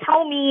and then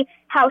tell me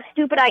how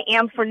stupid I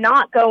am for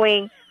not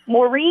going.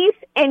 Maurice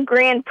and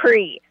Grand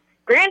Prix.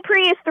 Grand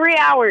Prix is 3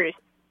 hours,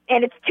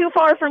 and it's too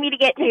far for me to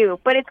get to,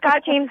 but it's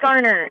got James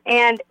Garner,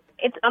 and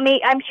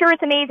I'm sure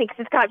it's amazing because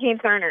it's got James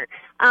Garner.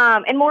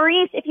 And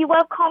Maurice, if you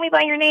love Call Me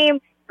By Your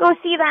Name, go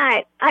see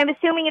that. I'm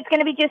assuming it's going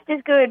to be just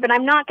as good, but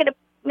I'm not going to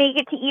make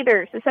it to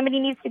either, so somebody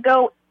needs to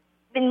go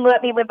and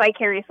let me live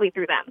vicariously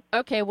through them.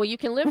 Okay, well, you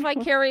can live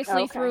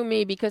vicariously through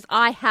me because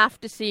I have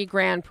to see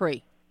Grand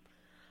Prix.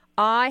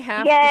 I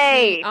have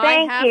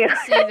to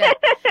see that.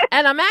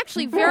 And I'm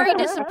actually very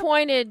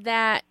disappointed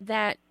that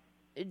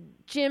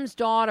Jim's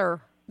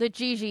daughter, that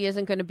Gigi,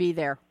 isn't going to be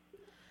there.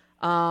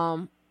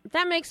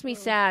 That makes me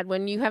sad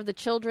when you have the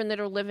children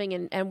that are living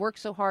and work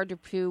so hard to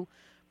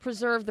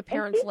preserve the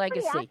parents'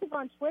 legacy. She's pretty active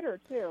on Twitter,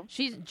 too.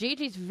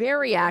 Gigi's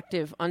very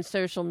active on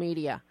social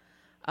media.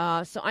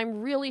 So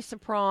I'm really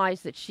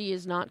surprised that she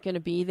is not going to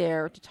be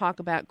there to talk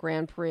about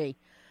Grand Prix.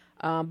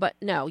 But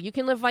no, you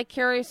can live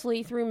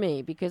vicariously through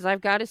me because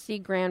I've got to see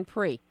Grand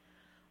Prix.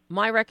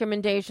 My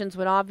recommendations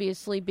would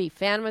obviously be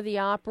Phantom of the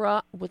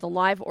Opera with a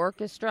live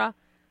orchestra.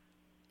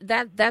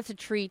 That's a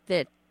treat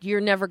that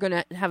you're never going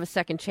to have a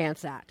second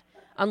chance at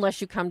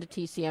unless you come to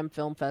TCM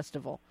Film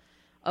Festival.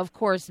 Of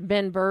course,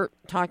 Ben Burt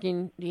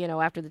talking,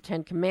 after the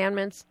 10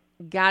 Commandments.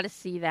 Got to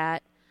see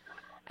that.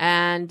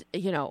 And,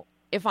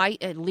 if I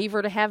Leave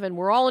Her to Heaven,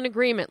 we're all in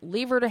agreement.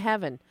 Leave Her to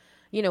Heaven.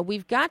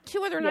 We've got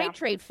 2 other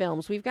Nitrate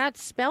films. We've got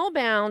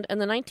Spellbound and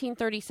the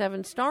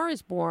 1937 Star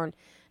is Born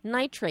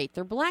Nitrate.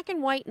 They're black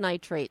and white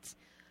nitrates.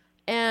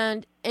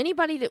 And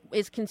anybody that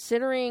is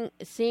considering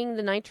seeing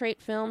the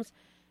Nitrate films,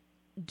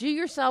 do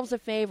yourselves a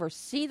favor.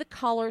 See the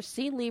color.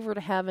 See Leave Her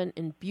to Heaven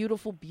in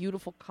beautiful,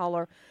 beautiful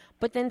color.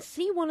 But then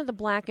see one of the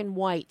black and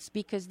whites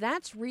because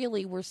that's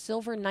really where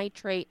silver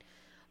nitrate,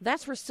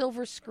 that's where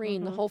silver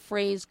screen, the whole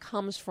phrase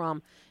comes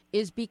from,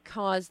 is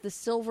because the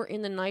silver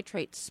in the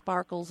nitrate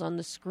sparkles on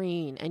the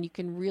screen and you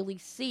can really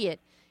see it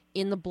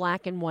in the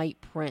black and white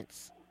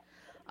prints.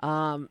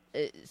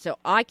 So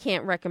I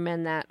can't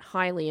recommend that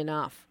highly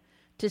enough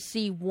to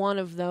see one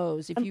of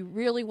those if you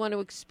really want to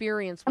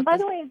experience. And by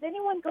the way, is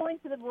anyone going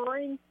to the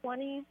Roaring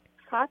 20s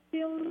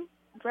costume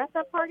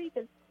dress-up party?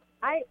 Because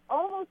I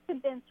almost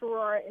convinced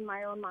Aurora in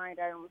my own mind.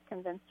 I almost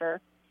convinced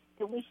her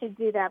that we should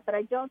do that, but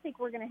I don't think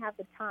we're going to have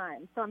the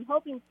time. So I'm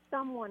hoping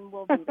someone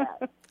will do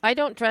that. I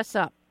don't dress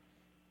up.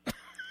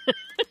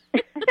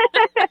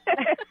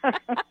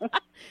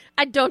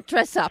 I don't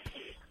dress up.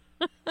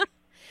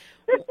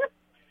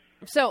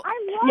 So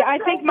I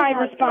think my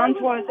response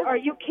was, "Are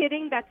you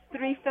kidding? That's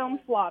 3 film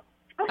slots."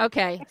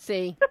 Okay,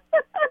 see.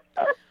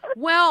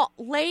 Well,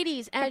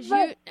 ladies,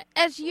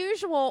 as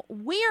usual,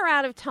 we are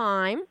out of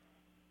time.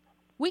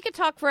 We could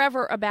talk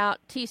forever about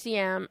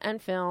TCM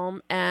and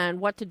film and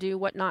what to do,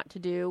 what not to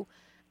do,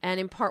 and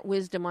impart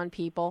wisdom on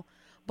people.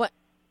 But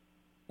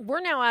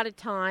we're now out of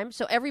time,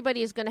 so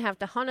everybody is going to have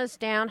to hunt us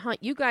down,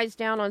 hunt you guys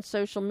down on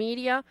social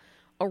media.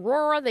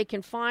 Aurora, they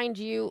can find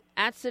you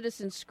at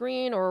Citizen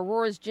Screen or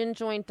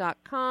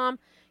aurorasginjoint.com.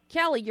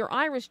 Kelly, you're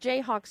Iris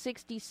Jayhawk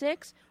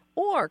 66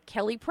 or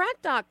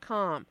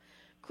kellypratt.com.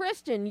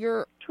 Kristen,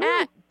 you're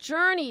at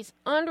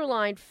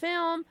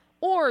Journeys_film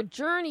or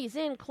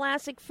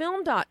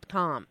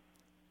journeysinclassicfilm.com.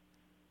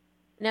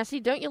 Now,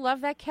 see, don't you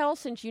love that, Kel,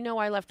 since you know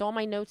I left all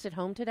my notes at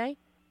home today?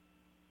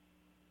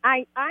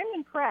 I'm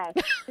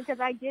impressed because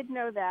I did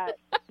know that.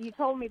 You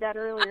told me that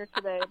earlier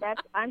today.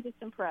 I'm just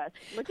impressed.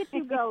 Look at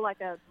you go like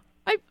the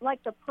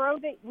pro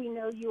that we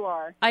know you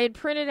are. I had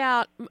printed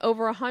out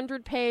over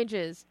 100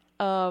 pages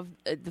of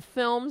the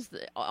films,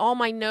 all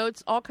my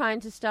notes, all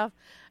kinds of stuff,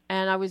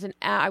 and I was an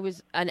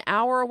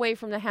hour away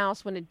from the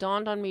house when it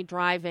dawned on me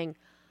driving.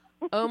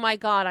 Oh my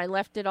God! I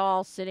left it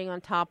all sitting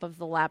on top of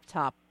the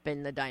laptop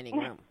in the dining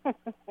room.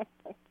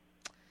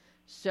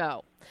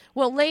 So,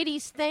 well,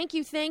 ladies, thank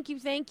you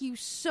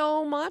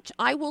so much.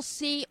 I will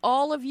see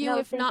all of you,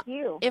 if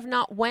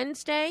not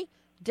Wednesday,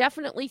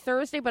 definitely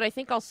Thursday, but I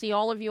think I'll see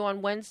all of you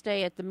on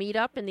Wednesday at the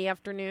meetup in the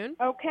afternoon.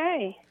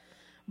 Okay.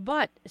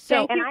 But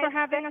so thank you for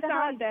having us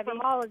on, Debbie.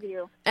 From all of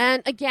you.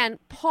 And again,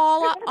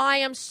 Paula, I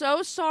am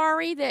so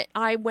sorry that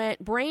I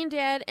went brain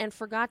dead and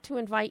forgot to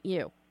invite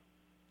you.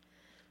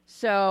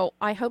 So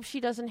I hope she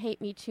doesn't hate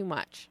me too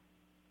much.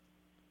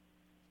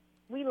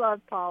 We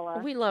love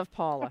Paula.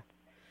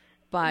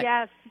 But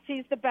yes,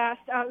 she's the best.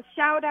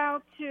 Shout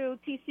out to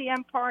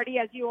TCM Party,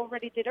 as you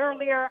already did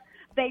earlier.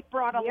 They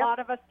brought a lot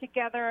of us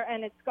together,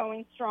 and it's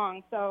going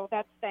strong. So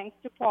that's thanks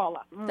to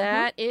Paula.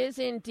 That is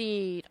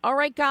indeed. All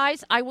right,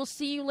 guys, I will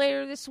see you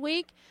later this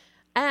week.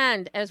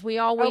 And as we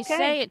always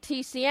say at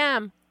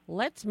TCM,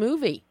 let's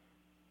movie.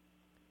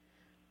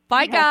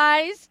 Bye,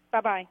 guys.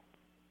 Bye-bye.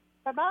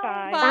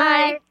 Bye-bye.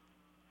 Bye.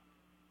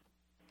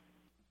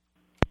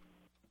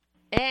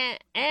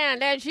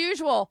 And as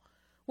usual,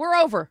 we're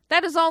over.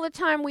 That is all the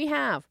time we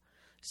have.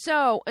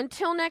 So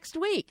until next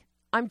week,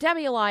 I'm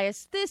Debbie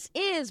Elias. This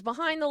is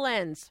Behind the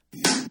Lens.